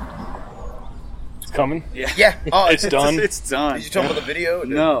new album? It's coming. Yeah. Oh, it's done. It's done. Did you talk about the video?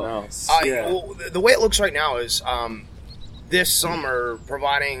 No. Well, the way it looks right now is this summer,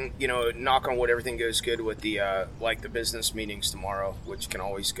 providing, you know, knock on wood, everything goes good with the like the business meetings tomorrow, which can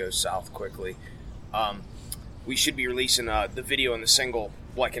always go south quickly. We should be releasing the video and the single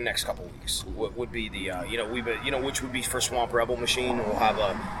like in the next couple weeks. What would be the which would be for Swamp Rebel Machine. We'll have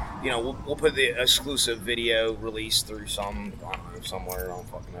we'll put the exclusive video release through somewhere, I don't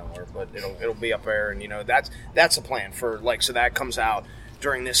fucking know where, but it'll be up there, and that's the plan for so that comes out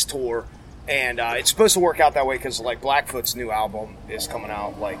during this tour. And it's supposed to work out that way because Blackfoot's new album is coming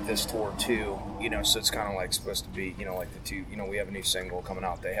out this tour too, so it's kind of supposed to be the two, we have a new single coming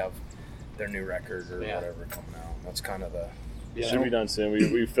out, they have their new record or whatever coming out. That's kind of the should be done soon.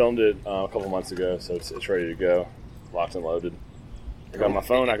 We filmed it a couple months ago, so it's ready to go, locked and loaded. I got my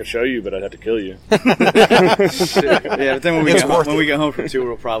phone. I could show you, but I'd have to kill you. Yeah, but then when we get home from tour,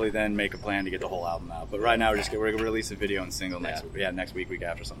 we'll probably then make a plan to get the whole album out. But right now, we're gonna release a video and single next week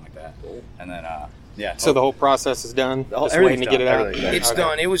after, something like that. Cool. And then So the whole process is done. Just waiting to get it out. It's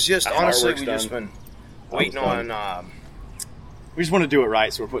done. It was just honestly we just been waiting on. We just want to do it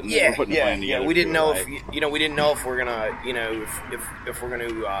right, so we're putting the plan together. Yeah, we didn't know if we didn't know if we're gonna if we're gonna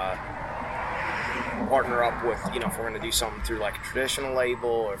partner up with if we're gonna do something through like a traditional label,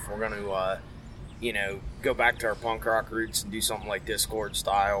 or if we're gonna go back to our punk rock roots and do something like Discord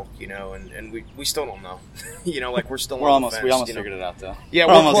style, and we still don't know. Like we're still we almost figured it out though. Yeah,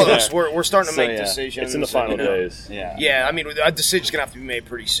 we're close. We're starting to make decisions. It's in the final days. Yeah. I mean, a decision's gonna have to be made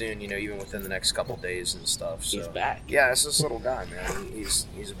pretty soon. Even within the next couple of days and stuff. So. He's back. Yeah, it's this little guy, man. He's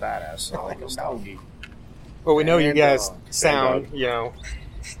a badass. I like his style. Well, we know you guys sound.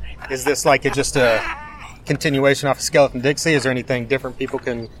 Is this like just a continuation off of Skeleton Dixie? Is there anything different people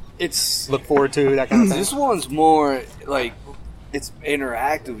can look forward to, that kind of thing? This one's more like it's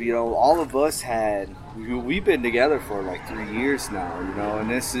interactive. All of us we've been together for like 3 years now. And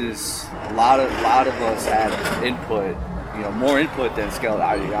this is a lot of us had input. More input than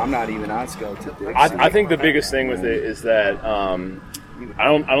Skeleton. I'm not even on Skeleton Dixie. I think the biggest thing with it is that I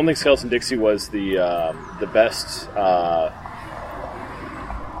don't think Skeleton Dixie was the best.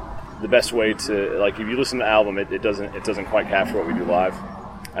 The best way to, like, if you listen to the album, it doesn't quite capture what we do live,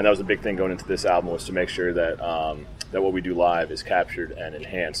 and that was a big thing going into this album, was to make sure that that what we do live is captured and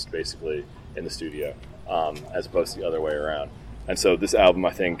enhanced basically in the studio, as opposed to the other way around. And so this album,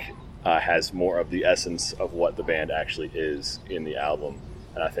 I think, has more of the essence of what the band actually is in the album,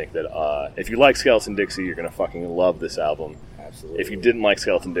 and I think that if you like Skeleton Dixie, you're gonna fucking love this album. Absolutely. If you didn't like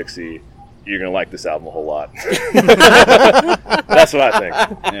Skeleton Dixie, you're going to like this album a whole lot. That's what I think.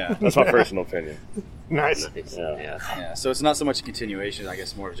 Yeah. That's my personal opinion. Nice. Yeah. So it's not so much a continuation, I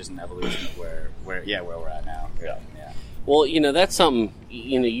guess, more of just an evolution of where we're at now. Yeah. Well, that's something,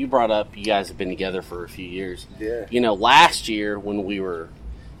 you brought up. You guys have been together for a few years. Yeah. Last year when we were,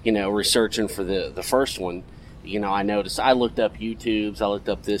 researching for the first one, I noticed, I looked up YouTubes, I looked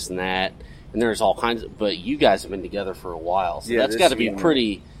up this and that, and there's all kinds of, but you guys have been together for a while. So that's got to be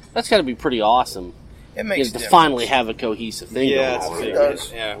pretty... That's got to be pretty awesome. It makes to finally have a cohesive thing. Yeah, going on. It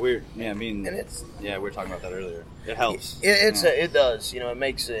does. Yeah, we were talking about that earlier. It helps. It does. It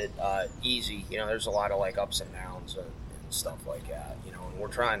makes it easy. There's a lot of like ups and downs and stuff like that. And we're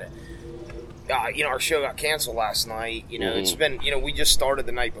trying to. Our show got canceled last night. It's been. We just started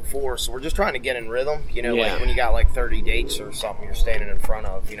the night before, so we're just trying to get in rhythm. Like when you got like 30 dates or something you're standing in front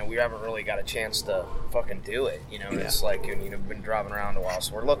of. We haven't really got a chance to fucking do it. It's like we've been driving around a while,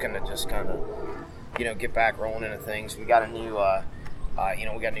 so we're looking to just kind of, get back rolling into things. We got a new,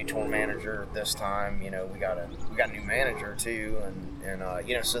 we got a new tour manager this time. We got a new manager too,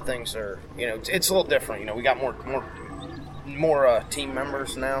 and so things are, it's a little different. We got more team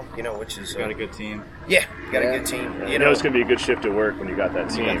members now, which is got a good team. Yeah, got a good team. It's going to be a good shift to work when you got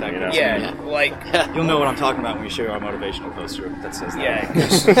that team. Yeah, like you'll know what I'm talking about when we show you our motivational poster that says that. Yeah,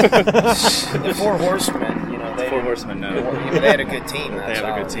 the Four Horsemen. They had a good team. They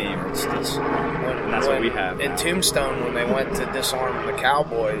have a good team. And that's what we have. In Tombstone, when they went to disarm the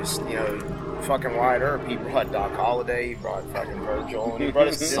Cowboys, fucking Wyatt Earp, he brought Doc Holliday, he brought fucking Virgil, and he brought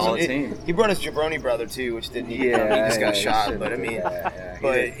his solid team. He brought his Jabroni brother too, which didn't. He just got shot. But I mean,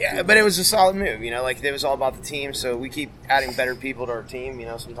 but it was a solid move. Like it was all about the team. So we keep adding better people to our team.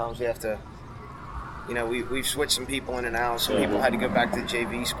 Sometimes we have to. We've switched some people in and out. Some people had to go back to the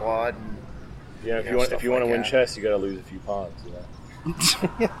JV squad. If you want to win chess, you got to lose a few pawns.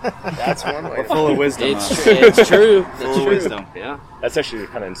 That's one way. Full of wisdom. It's true. Full of wisdom. Yeah. That's actually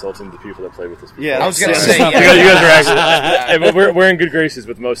kind of insulting to the people that play with us. Yeah, I was gonna say. You guys are actually. We're in good graces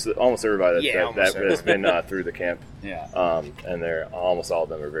with almost everybody that's been through the camp. Yeah. And they're almost all of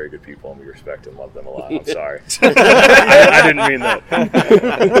them are very good people, and we respect and love them a lot. I'm sorry. I didn't mean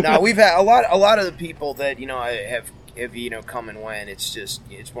that. No, we've had a lot of the people that have come and went.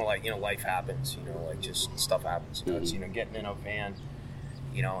 It's more like life happens. Like just stuff happens. It's getting in a van.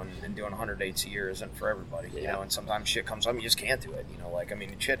 And doing 100 dates a year isn't for everybody, and sometimes shit comes up, you just can't do it,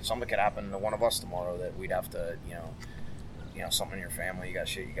 something could happen to one of us tomorrow that we'd have to, something in your family, you got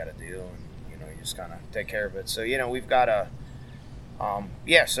shit you got to do, and, you just kind of take care of it. So, we've got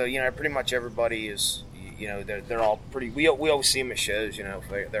pretty much everybody is, they're all pretty, we always see them at shows,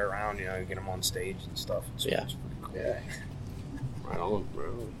 if they're around, you get them on stage and stuff. It's pretty cool. Yeah. Right on,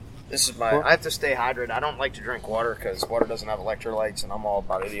 bro. This is my. I have to stay hydrated. I don't like to drink water because water doesn't have electrolytes, and I'm all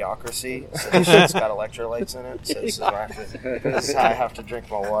about idiocracy. So this shit's got electrolytes in it. So this is how I have to drink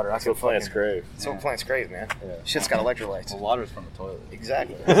my water. That's what plants crave. That's what plants crave, man. Yeah. Shit's got electrolytes. Well, water's from the toilet.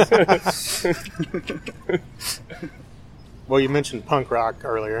 Exactly. Well, you mentioned punk rock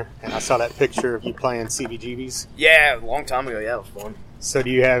earlier, and I saw that picture of you playing CBGBs. Yeah, a long time ago. Yeah, it was fun. So do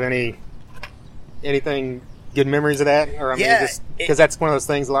you have anything good memories of that? Or because that's one of those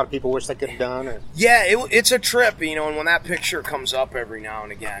things a lot of people wish they could have done. Or? Yeah, it's a trip, and when that picture comes up every now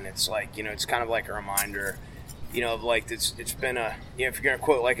and again, it's like, it's kind of like a reminder, of like it's been a, if you're going to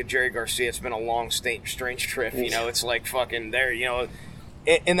quote like a Jerry Garcia, it's been a long, strange trip, it's like fucking there,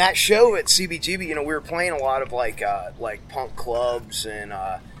 in that show at CBGB, we were playing a lot of like punk clubs and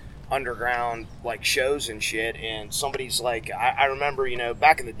underground like shows and shit, and somebody's like, I remember,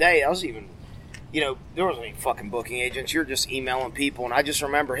 back in the day, I was even, there wasn't any fucking booking agents. You're just emailing people. And I just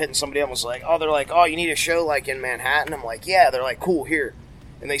remember hitting somebody up and was like, they're like, you need a show like in Manhattan? I'm like, yeah. They're like, cool, here.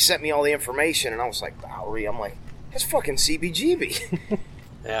 And they sent me all the information. And I was like, Bowery. I'm like, that's fucking CBGB.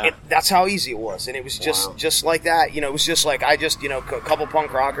 Yeah. That's how easy it was. And it was just like that. It was just like, a couple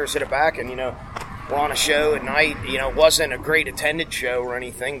punk rockers hit it back and, we're on a show at night. It wasn't a great attended show or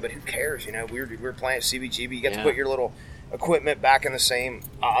anything, but who cares? We were playing at CBGB. You get to put your little equipment back in the same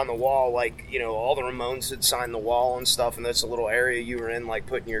on the wall, like all the Ramones had signed the wall and stuff, and that's a little area you were in, like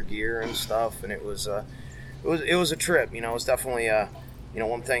putting your gear and stuff, and it was a trip. It was definitely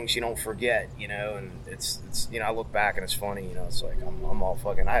one things you don't forget, and it's I look back and it's funny, it's like I'm all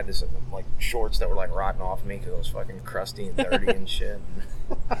fucking, I had this like shorts that were like rotting off me because I was fucking crusty and dirty and shit.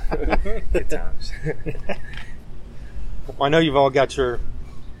 Good times. Well, I know you've all got your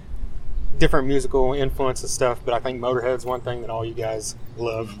different musical influence and stuff, but I think Motorhead's one thing that all you guys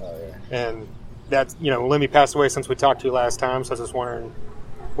love. Oh, yeah. And that's, Lemmy passed away since we talked to you last time, so I was just wondering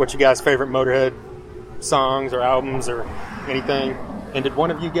what you guys' favorite Motorhead songs or albums or anything. And did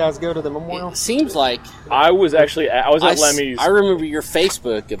one of you guys go to the memorial? It seems like I was at Lemmy's. I remember your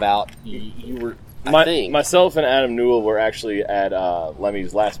Facebook about you were. I think myself and Adam Newell were actually at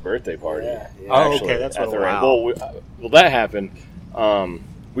Lemmy's last birthday party. Yeah. Oh, okay, that's at what. The Wow. Well, that happened.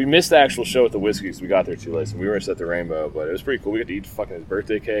 We missed the actual show at the Whiskey because we got there too late, so we were just at the Rainbow. But it was pretty cool. We got to eat fucking his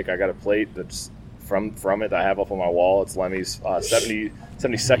birthday cake. I got a plate that's from it that I have up on my wall. It's Lemmy's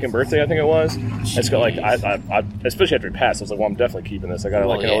 72nd birthday, I think it was. It's got like I especially after he passed, I was like, well, I'm definitely keeping this. I got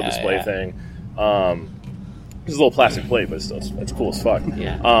like an old display thing. It's a little plastic plate, but it's cool as fuck.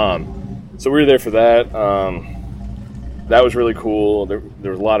 Yeah. So we were there for that. That was really cool. There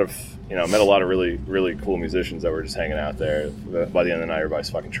was a lot of, met a lot of really, really cool musicians that were just hanging out there. By the end of the night, everybody's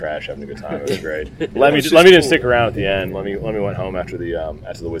fucking trash, having a good time. It was great. Lemmy didn't stick around at the end. Lemmy went home after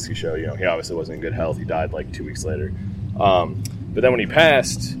the Whiskey show. He obviously wasn't in good health. He died like 2 weeks later. But then when he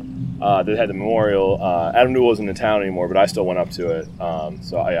passed, they had the memorial. Adam Newell wasn't in town anymore, but I still went up to it.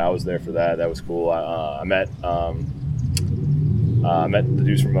 So I was there for that. That was cool. I met the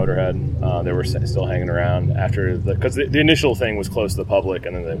dudes from Motorhead. They were still hanging around after because the initial thing was close to the public,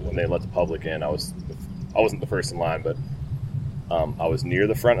 and then when they let the public in, I wasn't the first in line, but I was near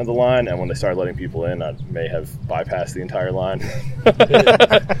the front of the line. And when they started letting people in, I may have bypassed the entire line.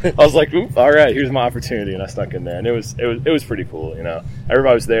 I was like, "Oop, all right, here's my opportunity," and I snuck in there, and it was pretty cool.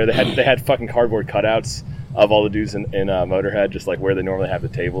 Everybody was there. They had fucking cardboard cutouts of all the dudes in Motorhead, just like where they normally have the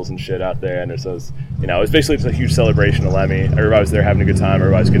tables and shit out there. And it was basically just a huge celebration of Lemmy. Everybody was there having a good time.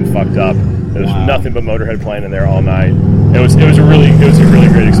 Everybody was getting fucked up. There was nothing but Motorhead playing in there all night. It was a really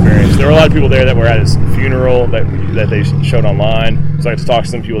great experience. There were a lot of people there that were at his funeral that they showed online. So I got to talk to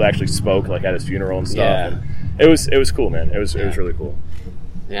some people that actually spoke like at his funeral and stuff. Yeah. And it was cool, man. It was really cool.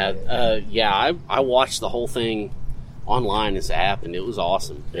 Yeah. I watched the whole thing online as it happened. It was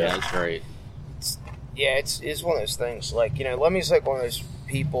awesome. Yeah, it's great. Yeah, it's one of those things. Like, Lemmy's like one of those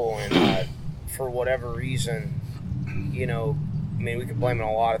people, and for whatever reason, we could blame it on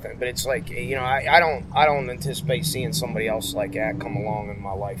a lot of things, but it's like, I don't anticipate seeing somebody else like that come along in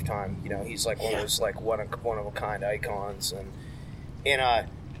my lifetime. He's like one of those like one of a kind icons, and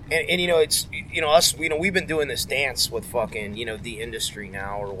it's us. We've been doing this dance with fucking the industry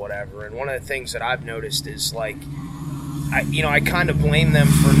now or whatever, and one of the things that I've noticed is like, I kind of blame them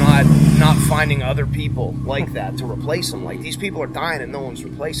for not finding other people like that to replace them. Like, these people are dying and no one's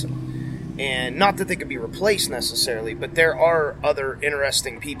replacing them. And not that they could be replaced necessarily, but there are other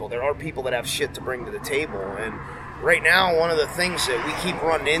interesting people. There are people that have shit to bring to the table. And right now, one of the things that we keep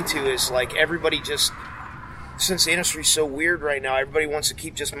running into is like everybody just, since the industry's so weird right now, everybody wants to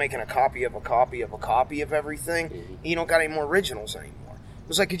keep just making a copy of a copy of a copy of everything. You don't got any more originals anymore.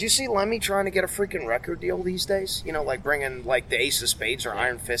 was like, did you see Lemmy trying to get a freaking record deal these days? You know, like bringing like the Ace of Spades or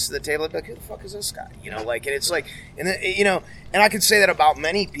Iron Fist to the table. Like, who the fuck is this guy? You know, like, and it's like, and then, you know, and I could say that about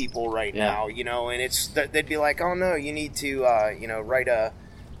many people right now, you know, and it's, they'd be like, oh no, you need to, you know, write a,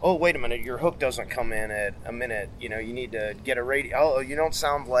 oh, wait a minute, your hook doesn't come in at a minute, you know, you need to get a radio, oh, you don't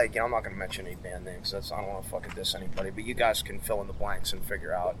sound like, you know, I'm not going to mention any band names, I don't want to fucking diss anybody, but you guys can fill in the blanks and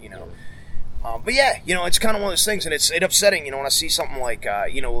figure out, you know. But yeah, you know, it's kind of one of those things, and it's upsetting, you know, when I see something like,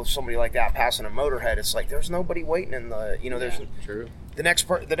 you know, with somebody like that passing a Motorhead, it's like, there's nobody waiting in the, you know, there's true. The next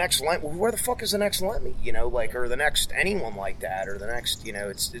Lemmy, well, where the fuck is the next Lemmy, you know, like, or the next anyone like that, or the next, you know,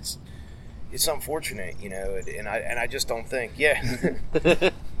 it's unfortunate, you know, and I just don't think, yeah,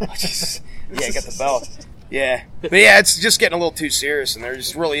 get the belt. Yeah. But yeah, it's just getting a little too serious, and there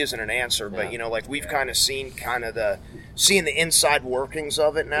just really isn't an answer. But, you know, like, we've kind of seen seeing the inside workings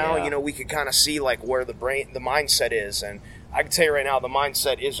of it now. You know, we could kind of see, like, where the mindset is. And I can tell you right now, the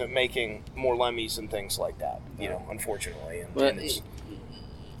mindset isn't making more Lemmys and things like that, you know, unfortunately. And,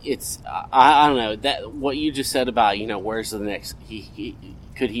 it's I don't know, that what you just said about, you know, where's the next,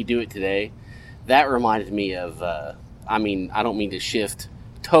 could he do it today? That reminded me of, I mean, I don't mean to shift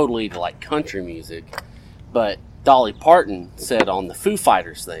totally to, like, country music, but Dolly Parton said on the Foo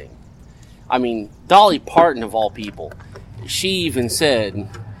Fighters thing. I mean, Dolly Parton, of all people, she even said,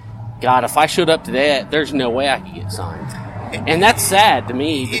 God, if I showed up today, there's no way I could get signed. And that's sad to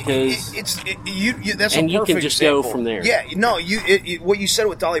me, because that's and a you perfect can just example. go from there. Yeah, no, what you said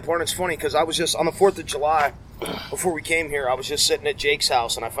with Dolly Parton, it's funny, because I was just, on the 4th of July, before we came here, I was just sitting at Jake's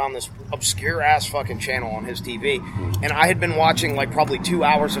house, and I found this obscure-ass fucking channel on his TV, and I had been watching, like, probably 2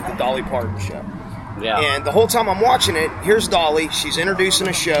 hours of the Dolly Parton show. Yeah. And the whole time I'm watching it, here's Dolly. She's introducing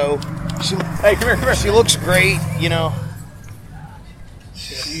a show. Hey, come here. She looks great, you know.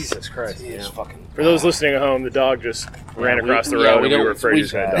 Jesus Christ. Fucking. For those listening at home, the dog just ran across the road, and we were afraid he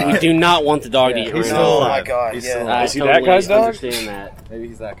was going to die. We do not want the dog to get ran Oh over. my God! He's Yeah. still I Is he that guy's dog? understand that. Maybe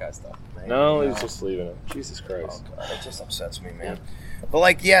he's that guy's stuff. No, he's just leaving him. Jesus Christ. Oh, God, it just upsets me, man. But,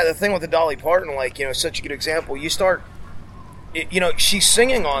 like, yeah, the thing with the Dolly Parton, like, you know, such a good example. You start, you know, she's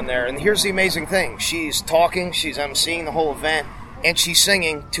singing on there, and here's the amazing thing. She's talking, she's emceeing the whole event, and she's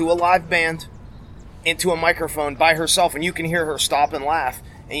singing to a live band into a microphone by herself, and you can hear her stop and laugh.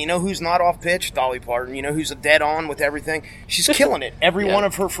 And you know who's not off pitch? Dolly Parton. You know who's dead on with everything? She's killing it. Every one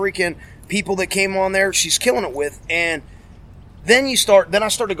of her freaking people that came on there, she's killing it with. And then I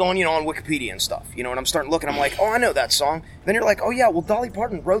started going, you know, on Wikipedia and stuff, you know, and I'm starting looking, I'm like, oh, I know that song. Then you're like, oh yeah, well, Dolly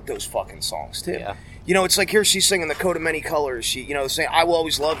Parton wrote those fucking songs too. Yeah. You know, it's like, here she's singing The Coat of Many Colors. She, you know, saying I Will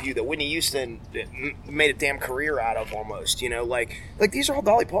Always Love You, that Whitney Houston made a damn career out of almost, you know, like these are all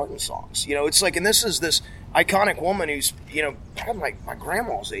Dolly Parton songs. You know, it's like, and this is this iconic woman who's, you know, probably my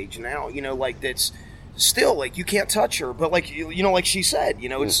grandma's age now, you know, like, that's still, like, you can't touch her. But, like, you know, like she said, you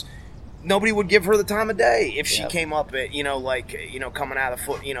know, it's, nobody would give her the time of day if she came up at, you know, like, you know, coming out of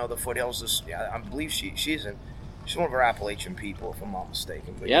the foothills. I believe she's one of our Appalachian people, if I'm not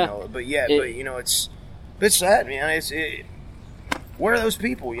mistaken. But, you know, but you know, it's sad, man. Where are those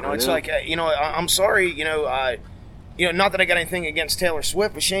people? You know, it's like, you know, I'm sorry, you know, not that I got anything against Taylor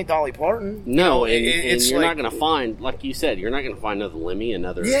Swift, but she ain't Dolly Parton. No, you know, and you're not going to find, like you said, you're not going to find another Lemmy,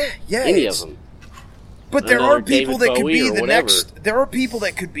 any of them. But there are people that could be the next. There are people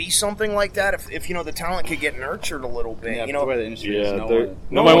that could be something like that if you know the talent could get nurtured a little bit. Yeah, you know, the way the industry is,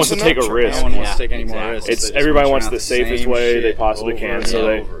 nobody wants to take a risk. No one wants to take any more risks. It's everybody wants the safest way they possibly can.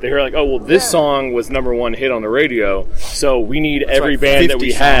 So they hear like, oh well, this song was #1 hit on the radio, so we need every band that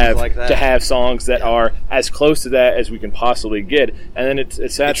we have to have songs that are as close to that as we can possibly get, and then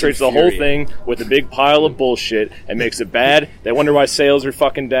it saturates the whole thing with a big pile of bullshit and makes it bad. They wonder why sales are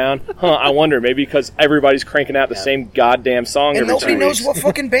fucking down. I wonder, maybe because everybody's cranking out the same goddamn song and every nobody 2 knows weeks. what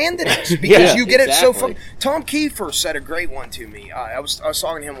fucking band it is because you get it so exactly. Tom Kiefer said a great one to me. I was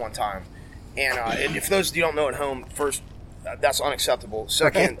talking to him one time, and if those of you don't know at home, first, that's unacceptable.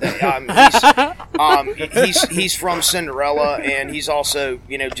 Second, he's from Cinderella, and he's also,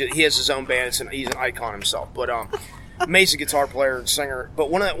 you know, he has his own band. He's an icon himself, but amazing guitar player and singer. But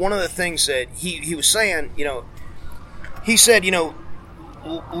one of the things that he was saying, you know, he said, you know,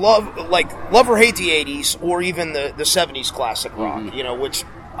 love or hate the 80s or even the 70s classic rock, you know, which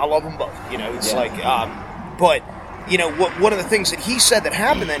I love them both, you know, it's like, but, you know, one of the things that he said that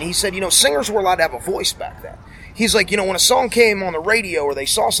happened then, he said, you know, singers were allowed to have a voice back then. He's like, you know, when a song came on the radio or they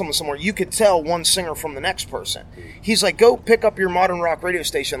saw something somewhere, you could tell one singer from the next person. He's like, go pick up your modern rock radio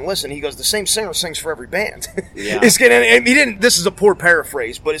station and listen. He goes, the same singer sings for every band. Yeah. And he didn't, this is a poor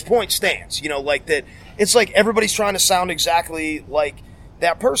paraphrase, but his point stands, you know, like that, it's like everybody's trying to sound exactly like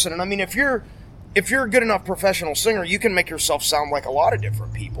that person. And I mean, if you're if you're a good enough professional singer, you can make yourself sound like a lot of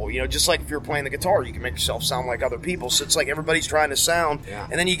different people. You know, just like if you're playing the guitar, you can make yourself sound like other people. So it's like everybody's trying to sound,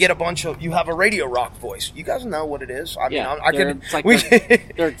 and then you get you have a radio rock voice. You guys know what it is. I mean, I could. It's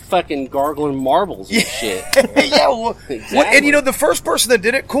like they're fucking gargling marbles and shit. Yeah, well, Exactly. and you know, the first person that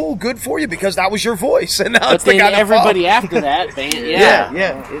did it, cool, good for you, because that was your voice, and now But it's the then guy that everybody followed. after that,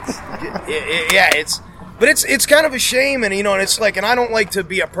 But it's kind of a shame, and you know, and it's like, and I don't like to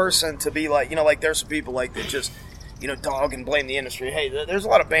be a person to be like, you know, like there's some people like that just, you know, dog and blame the industry. Hey, there's a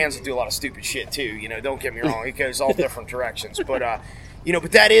lot of bands that do a lot of stupid shit too. You know, don't get me wrong, it goes all different directions, but you know,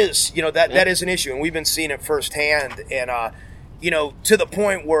 but that is, you know, that is an issue, and we've been seeing it firsthand, and you know, to the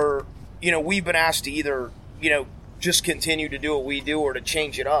point where, you know, we've been asked to either, you know, just continue to do what we do or to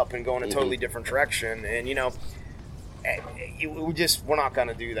change it up and go in a totally different direction, and you know. We're not going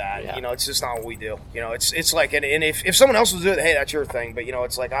to do that. Yeah. You know, it's just not what we do. You know, it's like, and if someone else was doing it, hey, that's your thing. But you know,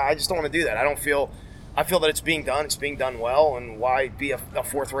 it's like I just don't want to do that. I feel that it's being done. It's being done well, and why be a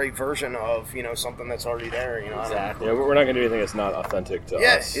fourth-rate version of, you know, something that's already there? You know, Exactly. Yeah, we're not going to do anything that's not authentic to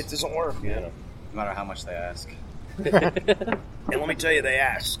us. it doesn't work. You Yeah. know. No matter how much they ask. And let me tell you, they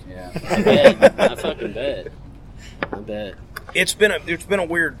ask. Yeah. I bet. I fucking bet. I bet. It's been a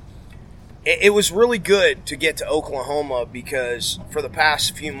weird. It was really good to get to Oklahoma because for the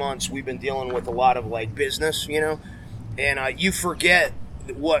past few months we've been dealing with a lot of like business, you know, and you forget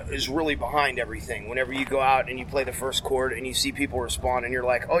what is really behind everything. Whenever you go out and you play the first chord and you see people respond, and you're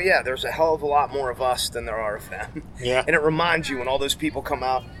like, oh yeah, there's a hell of a lot more of us than there are of them. Yeah. And it reminds you when all those people come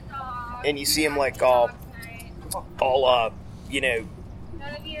out and you see them like all you know,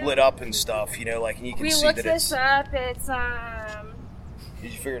 lit up and stuff, you know, like, and you can We see looked that this it's. up. It's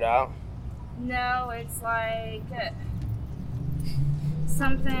Did you figure it out? no, it's like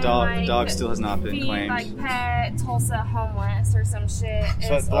something The like dog still has not been feed, claimed. like pet Tulsa homeless or some shit.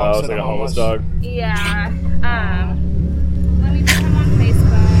 So It's- it Oh, it's like a homeless dog. yeah. Let me put him on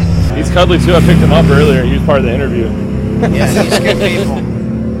Facebook. He's cuddly too. I picked him up earlier. He was part of the interview. Yeah, these good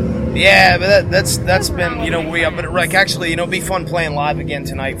people. Yeah, but that's been, you know, but like actually, you know, it'd be fun playing live again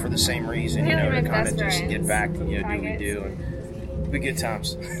tonight for the same reason, you know, to kind of just get back, you know, do what we do, and it'll be good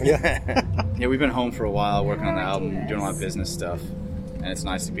times. Yeah. Yeah, we've been home for a while working on the album, doing a lot of business stuff, and it's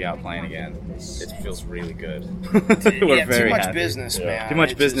nice to be out playing again. It feels really good. We're Yeah, very too much happy. business, man. Too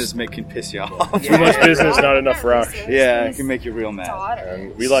much It business can piss you off. Too much business, not enough rock. Yeah, it can make you real mad.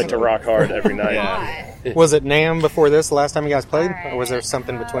 And we like to rock hard every night. Yeah. Was it NAMM before this, the last time you guys played? Or was there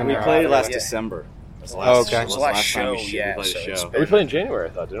something between We there? played last Yeah. December. That's the Oh, last, okay. that was the last time show, we yeah, played so a it's show. We played in January,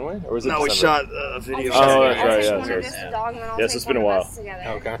 I thought, didn't we? Or was it No, we December? shot a video. Oh, that's I right, just yeah, wanted that's us to dog and then I'll Yes, take it's been a one of while. us together.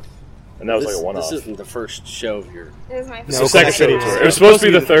 Okay. And that was like a one-off. This isn't the first show of your. It was my No, It's first the second Oklahoma city City. tour. It was supposed to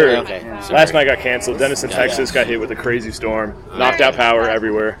be the third. Okay. Last night got canceled. Denison, Texas got hit with a crazy storm. Knocked out power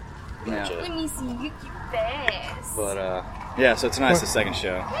everywhere. Yeah. Let me see you cute face. But yeah, so tonight's the second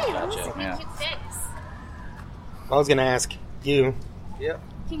show. Hey, let me see Yeah. your cute face. I was going to ask you,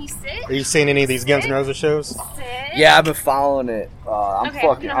 Can you sit? are you seeing any of these Guns N' Roses shows? Sit. Yeah, I've been following it. I'm Okay,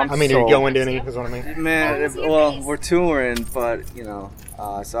 fucking. no, I'm I mean, so, are you going to any, is what I mean? Man, see your well, face. we're touring, but you know,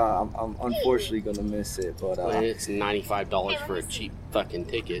 so I'm unfortunately gonna miss it. But It's $95 for a cheap fucking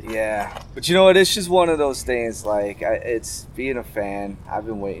ticket. yeah, but you know what? It's just one of those things. Like, it's being a fan. I've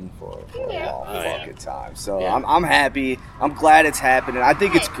been waiting for it for a long Oh, yeah. fucking time. So Yeah. I'm happy. I'm glad it's happening. I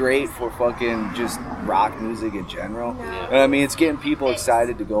think it's great for fucking just rock music in general. I mean, it's getting people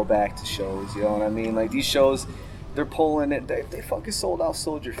excited to go back to shows. You know what I mean? Like these shows. They're pulling it. They fucking sold out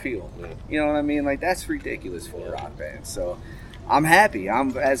Soldier Field. You know what I mean? Like that's ridiculous for a rock band. So I'm happy.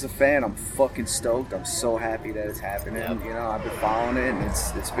 As a fan, I'm fucking stoked. I'm so happy that it's happening. You know, I've been following it, and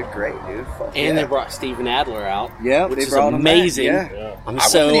it's been great, dude. Fuck And yeah. they brought Steven Adler out. Yeah, which they is brought him back, amazing. yeah. I'm I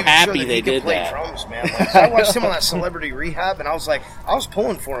wasn't so even happy sure that they he could did play that. drums, man. Like, I watched him on that Celebrity Rehab, and I was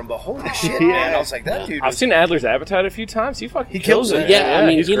pulling for him, but holy shit, man! I was like, that dude. I've seen Adler's Appetite a few times. He fucking kills kills it. it. Yeah, I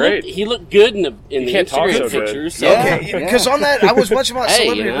mean, he's he great. looked good in the can't talk Instagram so good. pictures. So. Yeah. Okay, because on that, I was watching him on Hey,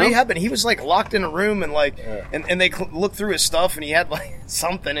 Celebrity you know? Rehab, and he was like locked in a room, and like, and they looked through his stuff, and he had like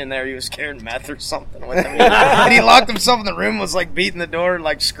something in there. He was carrying meth or something with him, and he locked himself in the room, was like beating the door, and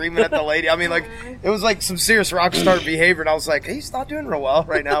like screaming at the lady. I mean, like it was like some serious rock star behavior, and I was like, he's not doing real well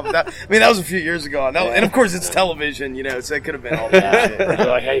right now. But that was a few years ago, and of course it's television, you know, so it could have been all that shit. They're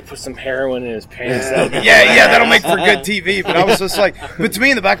like, hey, put some heroin in his pants. That'll be Yeah, that'll make for good TV. But I was just like, but to me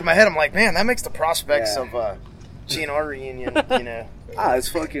in the back of my head, I'm like, man, that makes the prospects of GNR reunion, you know, It's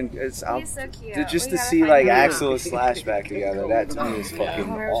fucking. It's He's so cute. just We to gotta see find like him. Axel and Slash back together. That to me is fucking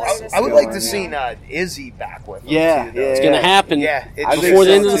awesome. I would like to see Izzy back with him. Yeah, too, though. It's going to happen Yeah, I think before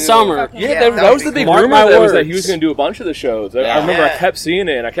the so, end of the too. summer. Yeah, that was the big Mark rumor. my That was that words. he was going to do a bunch of the shows. I remember I kept seeing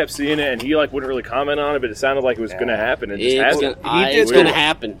it, and he like wouldn't really comment on it, but it sounded like it was going to happen. It just hasn't. It's going to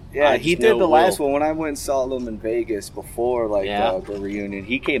happen. Yeah, I he just did know the it last will. one when I went and saw them in Vegas before the reunion.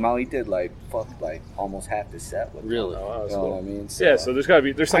 He came out. He did like almost half the set with Really? them. Oh, You that's know cool. what I mean? Yeah, so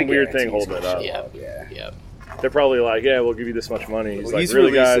there's some weird guarantee thing holding it up. Yeah. They're probably like, yeah, we'll give you this much money. He's Well, like, he's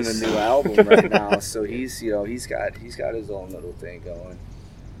really, releasing guys? a new album right now, so he's got his own little thing going.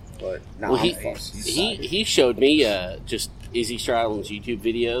 But Well, he showed me just Izzy Stradlin's YouTube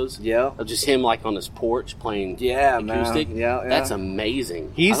videos. Yeah. Of just him like on his porch playing Man. acoustic. Yeah. That's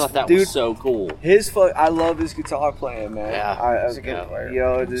amazing. He's- I thought that dude, was so cool. I love his guitar playing, man. Yeah. He's a good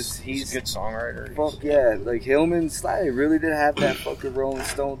player. He's a good songwriter. Fuck yeah, like him and Sly really did have that fucking Rolling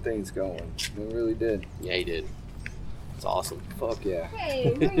Stone things going. They really did. Yeah, he did. It's awesome. Fuck yeah.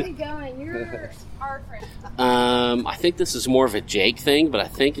 Hey, where are you going? You're our friend. I think this is more of a Jake thing, but I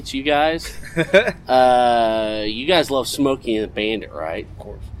think it's you guys. You guys love Smokey and the Bandit, right? Of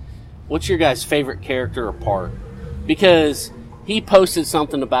course. What's your guys' favorite character or part? Because he posted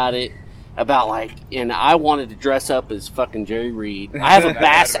something about it, and I wanted to dress up as fucking Jerry Reed. I have a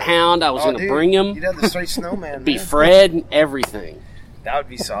basset hound. I was going to bring him. You'd have the straight snowman. Be man. Fred and everything. That would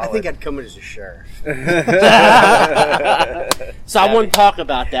be solid. I think I'd come in as a sheriff. So I want to talk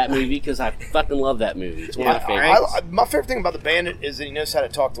about that movie because I fucking love that movie. It's one of my favorites. My favorite thing about the Bandit is that he knows how to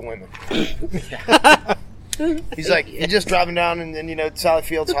talk to women. He's like, he's just driving down and then, Sally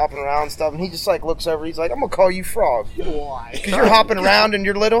Field's hopping around and stuff, and he just like looks over, he's like, I'm gonna call you Frog. Why? Because you're hopping around and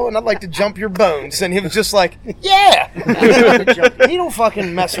you're little, and I'd like to jump your bones. And he was just like, yeah! He don't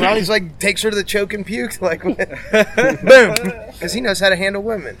fucking mess around. He's like, takes her to the choke and puke, like, boom. Because he knows how to handle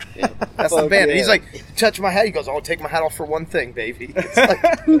women. That's the Bandit. Yeah. He's like, touch my hat. He goes, I'll take my hat off for one thing, baby. It's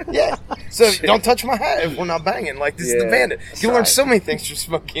like, yeah. So don't touch my hat if we're not banging. Like, this is the Bandit. You learn so many things from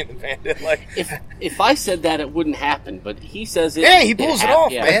Smokey and the Bandit. Like, if I said that, it wouldn't happen, but he says it. yeah, he pulls it off,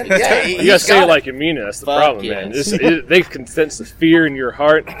 man. Yeah, You gotta say it like you mean it. That's the problem, yeah. man. They can sense the fear in your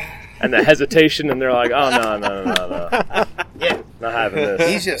heart and the hesitation, and they're like, oh, no. Yeah. Not having this.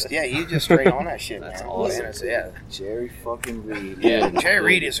 He's just straight on that shit, That's man. awesome. Yeah. Jerry fucking Reed. Yeah. Jerry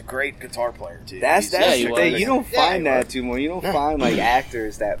Reed is a great guitar player, too. That's he the thing. was. You don't Yeah, find he that was. too much. You don't find like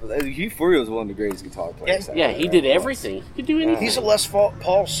actors that. Hugh Fury was one of the greatest guitar players. Yeah, he did everything. He could do anything. He's a Les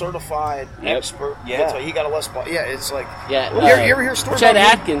Paul certified expert. Yeah. He got a Les Paul. Yeah, it's like, Yeah, you ever hear stories Chet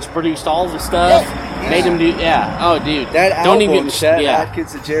about him? Atkins produced all the stuff, made him do. Yeah, oh, dude, That don't album, even. Chet Yeah,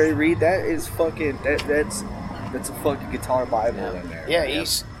 Atkins and Jerry Reed. That is fucking. That's a fucking guitar bible in there. Yeah,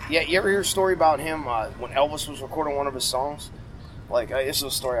 you ever hear a story about him when Elvis was recording one of his songs? Like, this is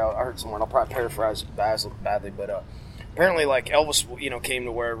a story I heard somewhere, and I'll probably paraphrase it badly, but apparently, like, Elvis, came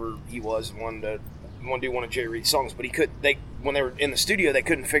to wherever he was and wanted to do one of Jerry Reed's songs, but when they were in the studio, they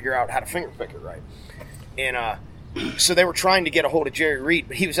couldn't figure out how to fingerpick it right. And so they were trying to get a hold of Jerry Reed,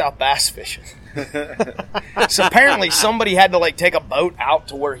 but he was out bass fishing. So apparently somebody had to like take a boat out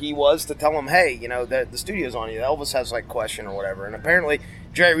to where he was to tell him, hey, the studio's on you. Elvis has like question or whatever. And apparently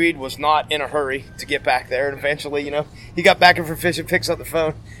Jerry Reed was not in a hurry to get back there. And eventually, he got back in from fishing, picks up the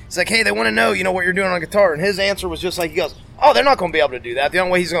phone. He's like, hey, they want to know, what you're doing on guitar. And his answer was just like, he goes, oh, they're not going to be able to do that. The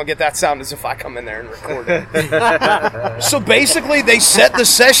only way he's going to get that sound is if I come in there and record it. So basically they set the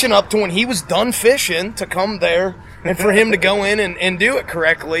session up to when he was done fishing to come there and for him to go in and do it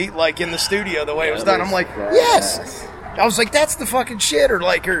correctly, like in the studio, the way it was done. I'm like, yes. I was like, that's the fucking shit.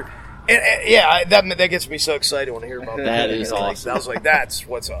 That gets me so excited when I hear about that. That is awesome. I was like, that's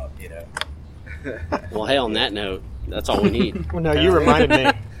what's up, Well, hey, on that note, that's all we need. Well, no, you reminded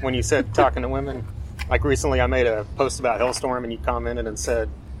me when you said talking to women. Like recently, I made a post about Hellstorm, and you commented and said,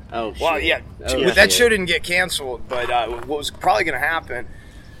 Oh, shit. Well, yeah, Oh, that shit. show didn't get canceled, but what was probably going to happen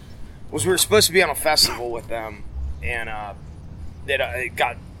was we were supposed to be on a festival with them, and it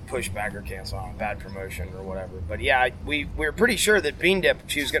got pushed back or canceled on bad promotion or whatever. But yeah, we were pretty sure that Bean Dip,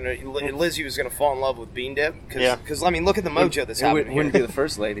 Lizzie was going to fall in love with Bean Dip. Because, I mean, look at the mojo that's happening here. Wouldn't be the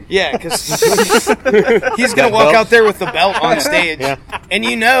first lady. Yeah, because he's going to walk out there with the belt on stage. Yeah. And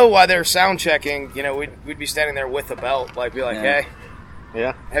while they're sound checking, we'd be standing there with the belt, like, be like, Yeah. hey,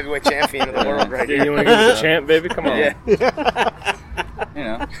 "Yeah, heavyweight champion of the world right Yeah, here. you want to get the champ, baby? Come on.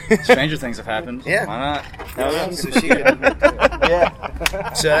 Yeah. Stranger things have happened. Yeah. Why not? So she could,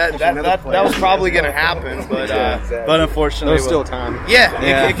 Yeah. So that was probably going to happen, but unfortunately, There's still time. yeah,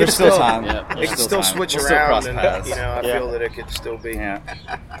 it could there's still time. It could still switch We'll still around, cross and paths. I feel that it could still be. Yeah.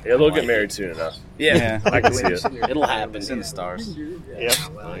 Yeah, they'll get married soon enough. Yeah. I can see it. It'll happen. It's in the stars. Yep.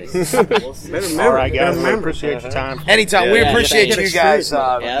 Nice. All right, guys. We appreciate your time. Anytime. We Yeah, appreciate thanks. you guys.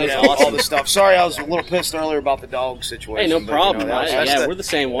 Yeah, that was all awesome. the stuff. Sorry, I was a little pissed earlier about the dog situation. Hey, no but, problem. that's Yeah, the- we're the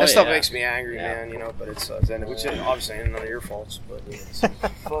same way. That stuff yeah. makes me angry, Yeah. man. But it's which is obviously ain't none of your faults. But it's,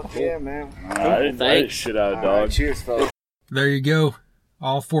 Fuck yeah, man. I didn't Thanks. shit out of All right, dog. cheers, folks. There you go.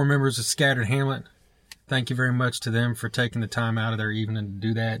 All 4 members of Scattered Hamlet. Thank you very much to them for taking the time out of their evening to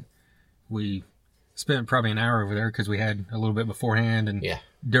do that. We spent probably an hour over there because we had a little bit beforehand and Yeah.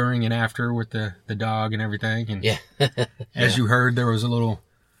 during and after with the dog and everything. And Yeah. as you heard, there was a little,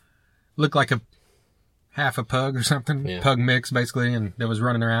 looked like a half a pug or something. Yeah. Pug mix, basically, and that was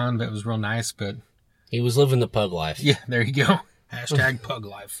running around. That was real nice, but He was living the pug life. yeah, there you go. Hashtag pug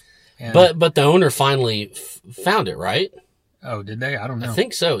life. And, But the owner finally found it, right? oh, did they? I don't know. I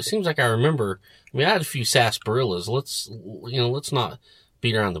think so. It seems like I remember. I mean, I had a few sarsaparillas. Let's not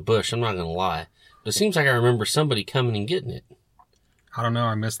beat around the bush. I'm not going to lie. But it seems like I remember somebody coming and getting it. I don't know.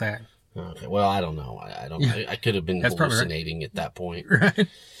 I missed that. Okay. Well, I don't know. I don't. I could have been That's probably right. hallucinating at that point. Right.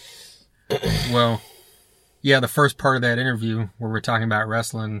 Well, yeah, the first part of that interview where we're talking about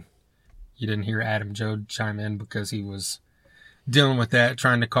wrestling, you didn't hear Adam Joe chime in because he was dealing with that,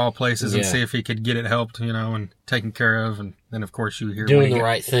 trying to call places and Yeah. see if he could get it helped, and taken care of. And then, of course, you hear Doing when he the got-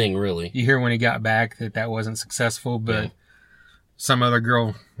 right thing, really. You hear when he got back that wasn't successful, but Yeah. some other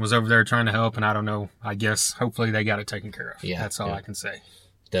girl was over there trying to help, and I don't know. I guess hopefully they got it taken care of. Yeah, That's all yeah. I can say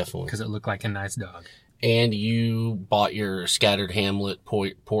Definitely. because it looked like a nice dog. And you bought your Scattered Hamlet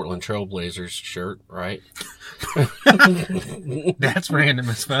Portland Trailblazers shirt, right? That's random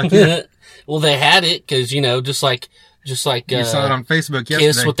as fuck. Well, they had it because just like You saw it on Facebook yesterday.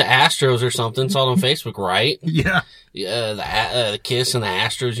 Kiss with the Astros or something. Saw it on Facebook, right? Yeah, The Kiss and the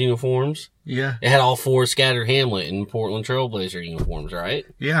Astros uniforms. yeah, It had all 4 Scattered Hamlet and Portland Trailblazer uniforms, right?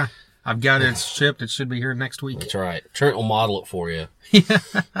 yeah. I've got it shipped. It should be here next week. That's right. Trent will model it for you. Yeah,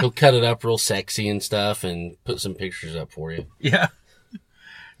 He'll cut it up real sexy and stuff and put some pictures up for you. yeah,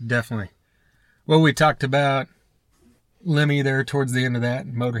 definitely. Well, we talked about Lemmy there towards the end of that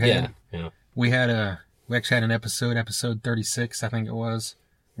Motorhead. Yeah. We actually had an episode 36, I think it was,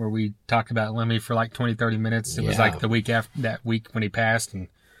 where we talked about Lemmy for like 20, 30 minutes. It was Yeah. like the week after that week when he passed, and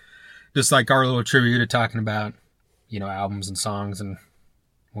just like our little tribute to talking about, albums and songs and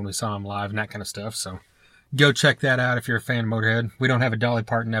when we saw him live and that kind of stuff. So go check that out if you're a fan of Motorhead. We don't have a Dolly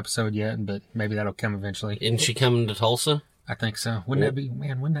Parton episode yet, but maybe that'll come eventually. Isn't she coming to Tulsa? I think so. Wouldn't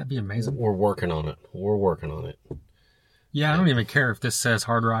that be amazing? We're working on it. Yeah, I don't even care if this says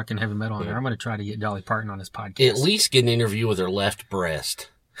hard rock and heavy metal on there. I'm going to try to get Dolly Parton on this podcast. At least get an interview with her left breast.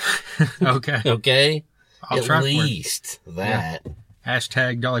 Okay. Okay? I'll At try for it. least that.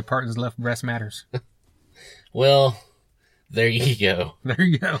 Hashtag Dolly Parton's left breast matters. Well, there you go. There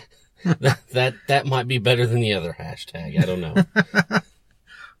you go. That might be better than the other hashtag. I don't know.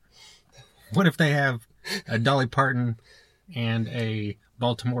 What if they have a Dolly Parton and a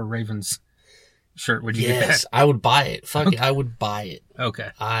Baltimore Ravens shirt? Would you Yes, get I would buy it. Fuck it, I would buy it. that? Okay.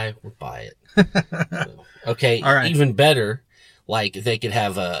 I would buy it. So, okay, All right. even better, like they could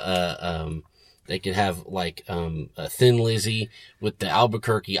have a Thin Lizzy with the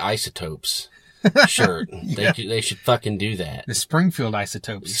Albuquerque Isotopes shirt. They should fucking do that. The Springfield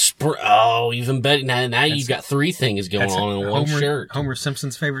Isotopes. Even better. Now you've got 3 things going That's on in one shirt. Homer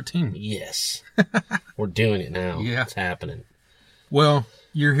Simpson's favorite team. Yes. We're doing it now. Yeah. It's happening. Well,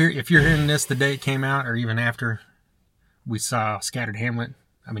 you're here. If you're hearing this the day it came out, or even after, we saw Scattered Hamlet.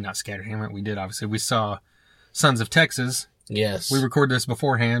 I mean, not Scattered Hamlet. We did obviously. We saw Sons of Texas. Yes. We recorded this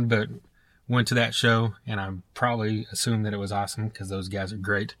beforehand, but went to that show, and I probably assumed that it was awesome because those guys are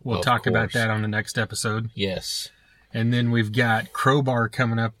great. We'll Of talk about course. that on the next episode. Yes. And then we've got Crowbar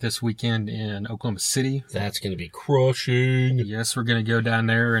coming up this weekend in Oklahoma City. That's going to be crushing. Yes, we're going to go down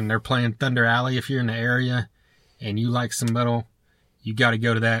there, and they're playing Thunder Alley. If you're in the area and you like some metal, you got to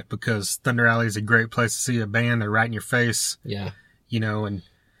go to that because Thunder Alley is a great place to see a band. They're right in your face, Yeah. and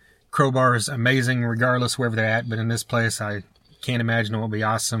Crowbar is amazing regardless wherever they're at. But in this place, I can't imagine it will be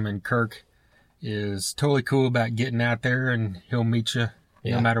awesome. And Kirk is totally cool about getting out there, and he'll meet you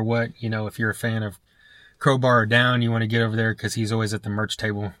Yeah. no matter what. If you're a fan of Crowbar or Down, you want to get over there because he's always at the merch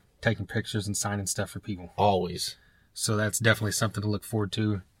table taking pictures and signing stuff for people. Always. So that's definitely something to look forward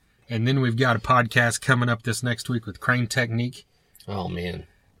to. And then we've got a podcast coming up this next week with Crane Technique. Oh, man.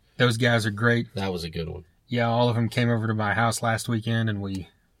 Those guys are great. That was a good one. Yeah, all of them came over to my house last weekend, and we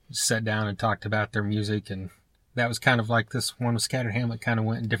sat down and talked about their music and that was kind of like this one with Scattered Hamlet, kind of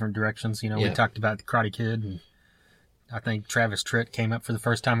went in different directions. You know, we Yeah. talked about the Karate Kid, and I think Travis Tritt came up for the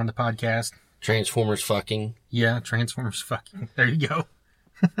first time on the podcast. Transformers fucking. Yeah, Transformers fucking. There you go.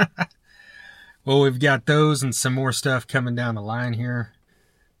 Well, we've got those and some more stuff coming down the line here.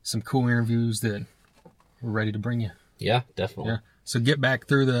 Some cool interviews that we're ready to bring you. Yeah, definitely. Yeah. So get back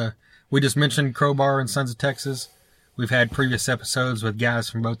through we just mentioned Crowbar and Sons of Texas. We've had previous episodes with guys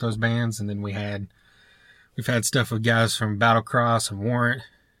from both those bands, and then we've had stuff with guys from Battlecross and Warrant,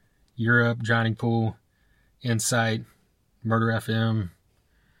 Europe, Johnny Pool, Insight, Murder FM,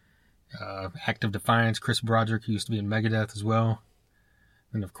 Act of Defiance, Chris Broderick, who used to be in Megadeth as well.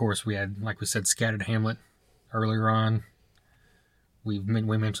 And of course we had, like we said, Scattered Hamlet earlier on. We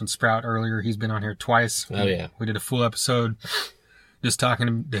mentioned Sprout earlier. He's been on here twice. Oh, yeah. We did a full episode just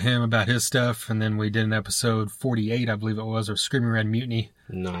talking to him about his stuff. And then we did an episode 48, I believe it was, of Screaming Red Mutiny.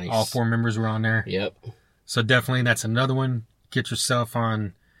 Nice. All 4 members were on there. Yep. So definitely that's another one. Get yourself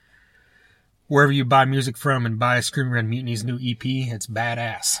on wherever you buy music from and buy Screaming Red Mutiny's new EP. It's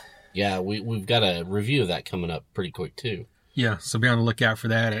badass. Yeah, we've got a review of that coming up pretty quick, too. Yeah, so be on the lookout for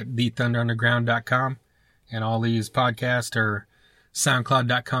that at thethunderunderground.com. And all these podcasts are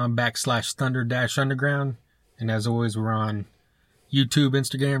soundcloud.com/thunder-underground. And as always, we're on YouTube,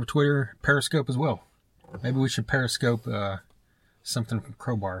 Instagram, Twitter, Periscope as well. Maybe we should Periscope something from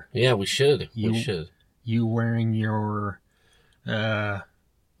Crowbar. Yeah, we should. We should. You wearing your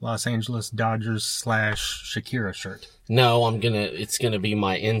Los Angeles Dodgers / Shakira shirt. No, it's gonna be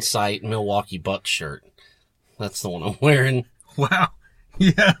my Insight Milwaukee Bucks shirt. That's the one I'm wearing. Wow.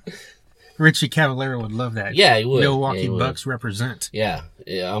 Yeah. Richie Cavallero would love that. Yeah, he would. Milwaukee Yeah, he would. Bucks represent. Yeah,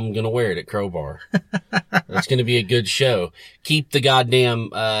 I'm gonna wear it at Crowbar. It's gonna be a good show. Keep the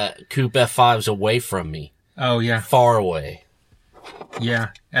goddamn Coupe F5s away from me. Oh, yeah. Far away. Yeah.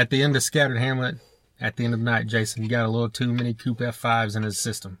 At the end of Scattered Hamlet, at the end of the night, Jason got a little too many Coupe F5s in his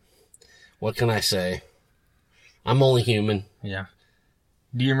system. What can I say? I'm only human. Yeah.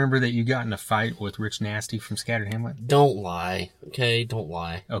 Do you remember that you got in a fight with Rich Nasty from Scattered Hamlet? Don't lie, okay? Don't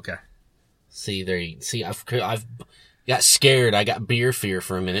lie. Okay. See, I've got scared. I got beer fear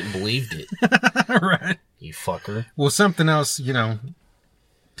for a minute and believed it. Right. You fucker. Well, something else,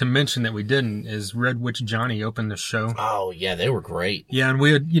 to mention that we didn't is Red Witch Johnny opened the show. Oh, yeah, they were great. Yeah, and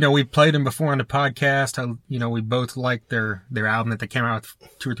we had, we played them before on the podcast. We both liked their album that they came out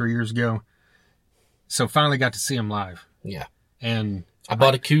with 2 or 3 years ago. So finally got to see them live. Yeah. And I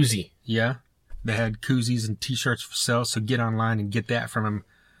bought a koozie. Yeah. They had koozies and t-shirts for sale, so get online and get that from them.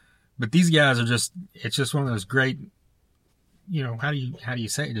 But these guys are it's just one of those great, how do you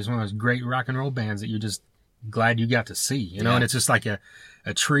say it? Just one of those great rock and roll bands that you're just glad you got to see, Yeah. and it's just like a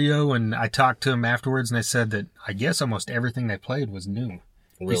trio. And I talked to them afterwards and they said that I guess almost everything they played was new.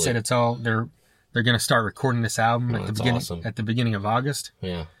 Really? He said it's all, they're going to start recording this album that's at the beginning of August.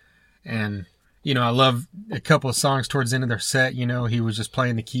 Yeah. And, I love a couple of songs towards the end of their set. He was just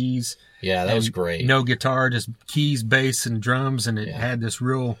playing the keys. Yeah, that was great. No guitar, just keys, bass, and drums. And it had this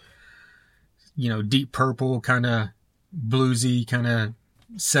real, Deep Purple kind of bluesy, kind of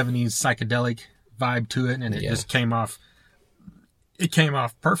 70s psychedelic vibe to it. And it just came off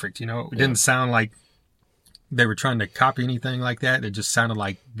perfect. It didn't sound like they were trying to copy anything like that. It just sounded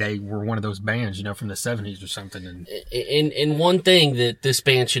like they were one of those bands, from the 70s or something. And one thing that this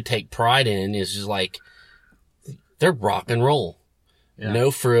band should take pride in is just like, they're rock and roll. Yeah.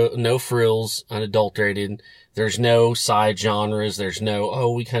 No frills, unadulterated. There's no side genres. There's no,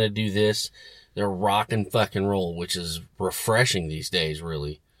 we kind of do this. They're rock and fucking roll, which is refreshing these days,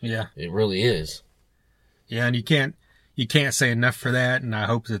 really. Yeah. It really is. Yeah, and you can't say enough for that, and I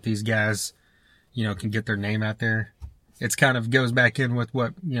hope that these guys, can get their name out there. It's kind of goes back in with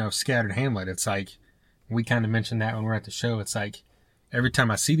what, Scattered Hamlet. It's like, we kind of mentioned that when we're at the show. It's like, every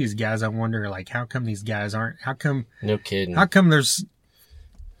time I see these guys, I wonder, like, how come these guys no kidding. How come there's,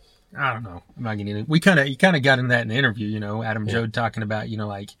 I don't know. I'm not getting into it. You kind of got in that in the interview, Adam Jode talking about,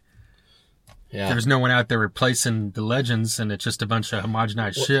 there's no one out there replacing the legends, and it's just a bunch of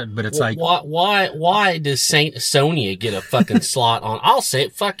homogenized shit. But it's like, why does Saint Sonia get a fucking slot on? I'll say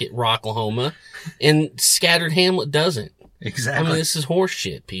it. Fuck it, Rocklahoma, and Scattered Hamlet doesn't. Exactly. I mean, this is horse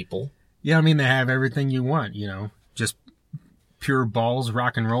shit, people. Yeah, I mean, they have everything you want. Just pure balls,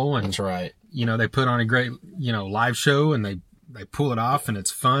 rock and roll, and that's right. They put on a great, live show, and they pull it off, and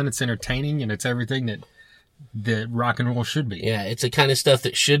it's fun, it's entertaining, and it's everything that rock and roll should be. Yeah, it's the kind of stuff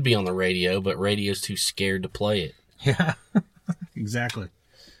that should be on the radio, but radio's too scared to play it. Yeah, exactly.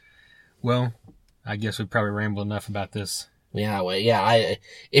 Well, I guess we probably rambled enough about this. Yeah, well, yeah.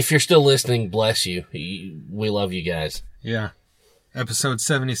 If you're still listening, bless you. We love you guys. Yeah. Episode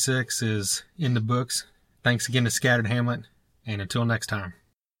 76 is in the books. Thanks again to Scattered Hamlet, and until next time.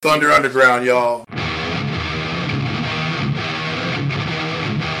 Thunder Underground, y'all.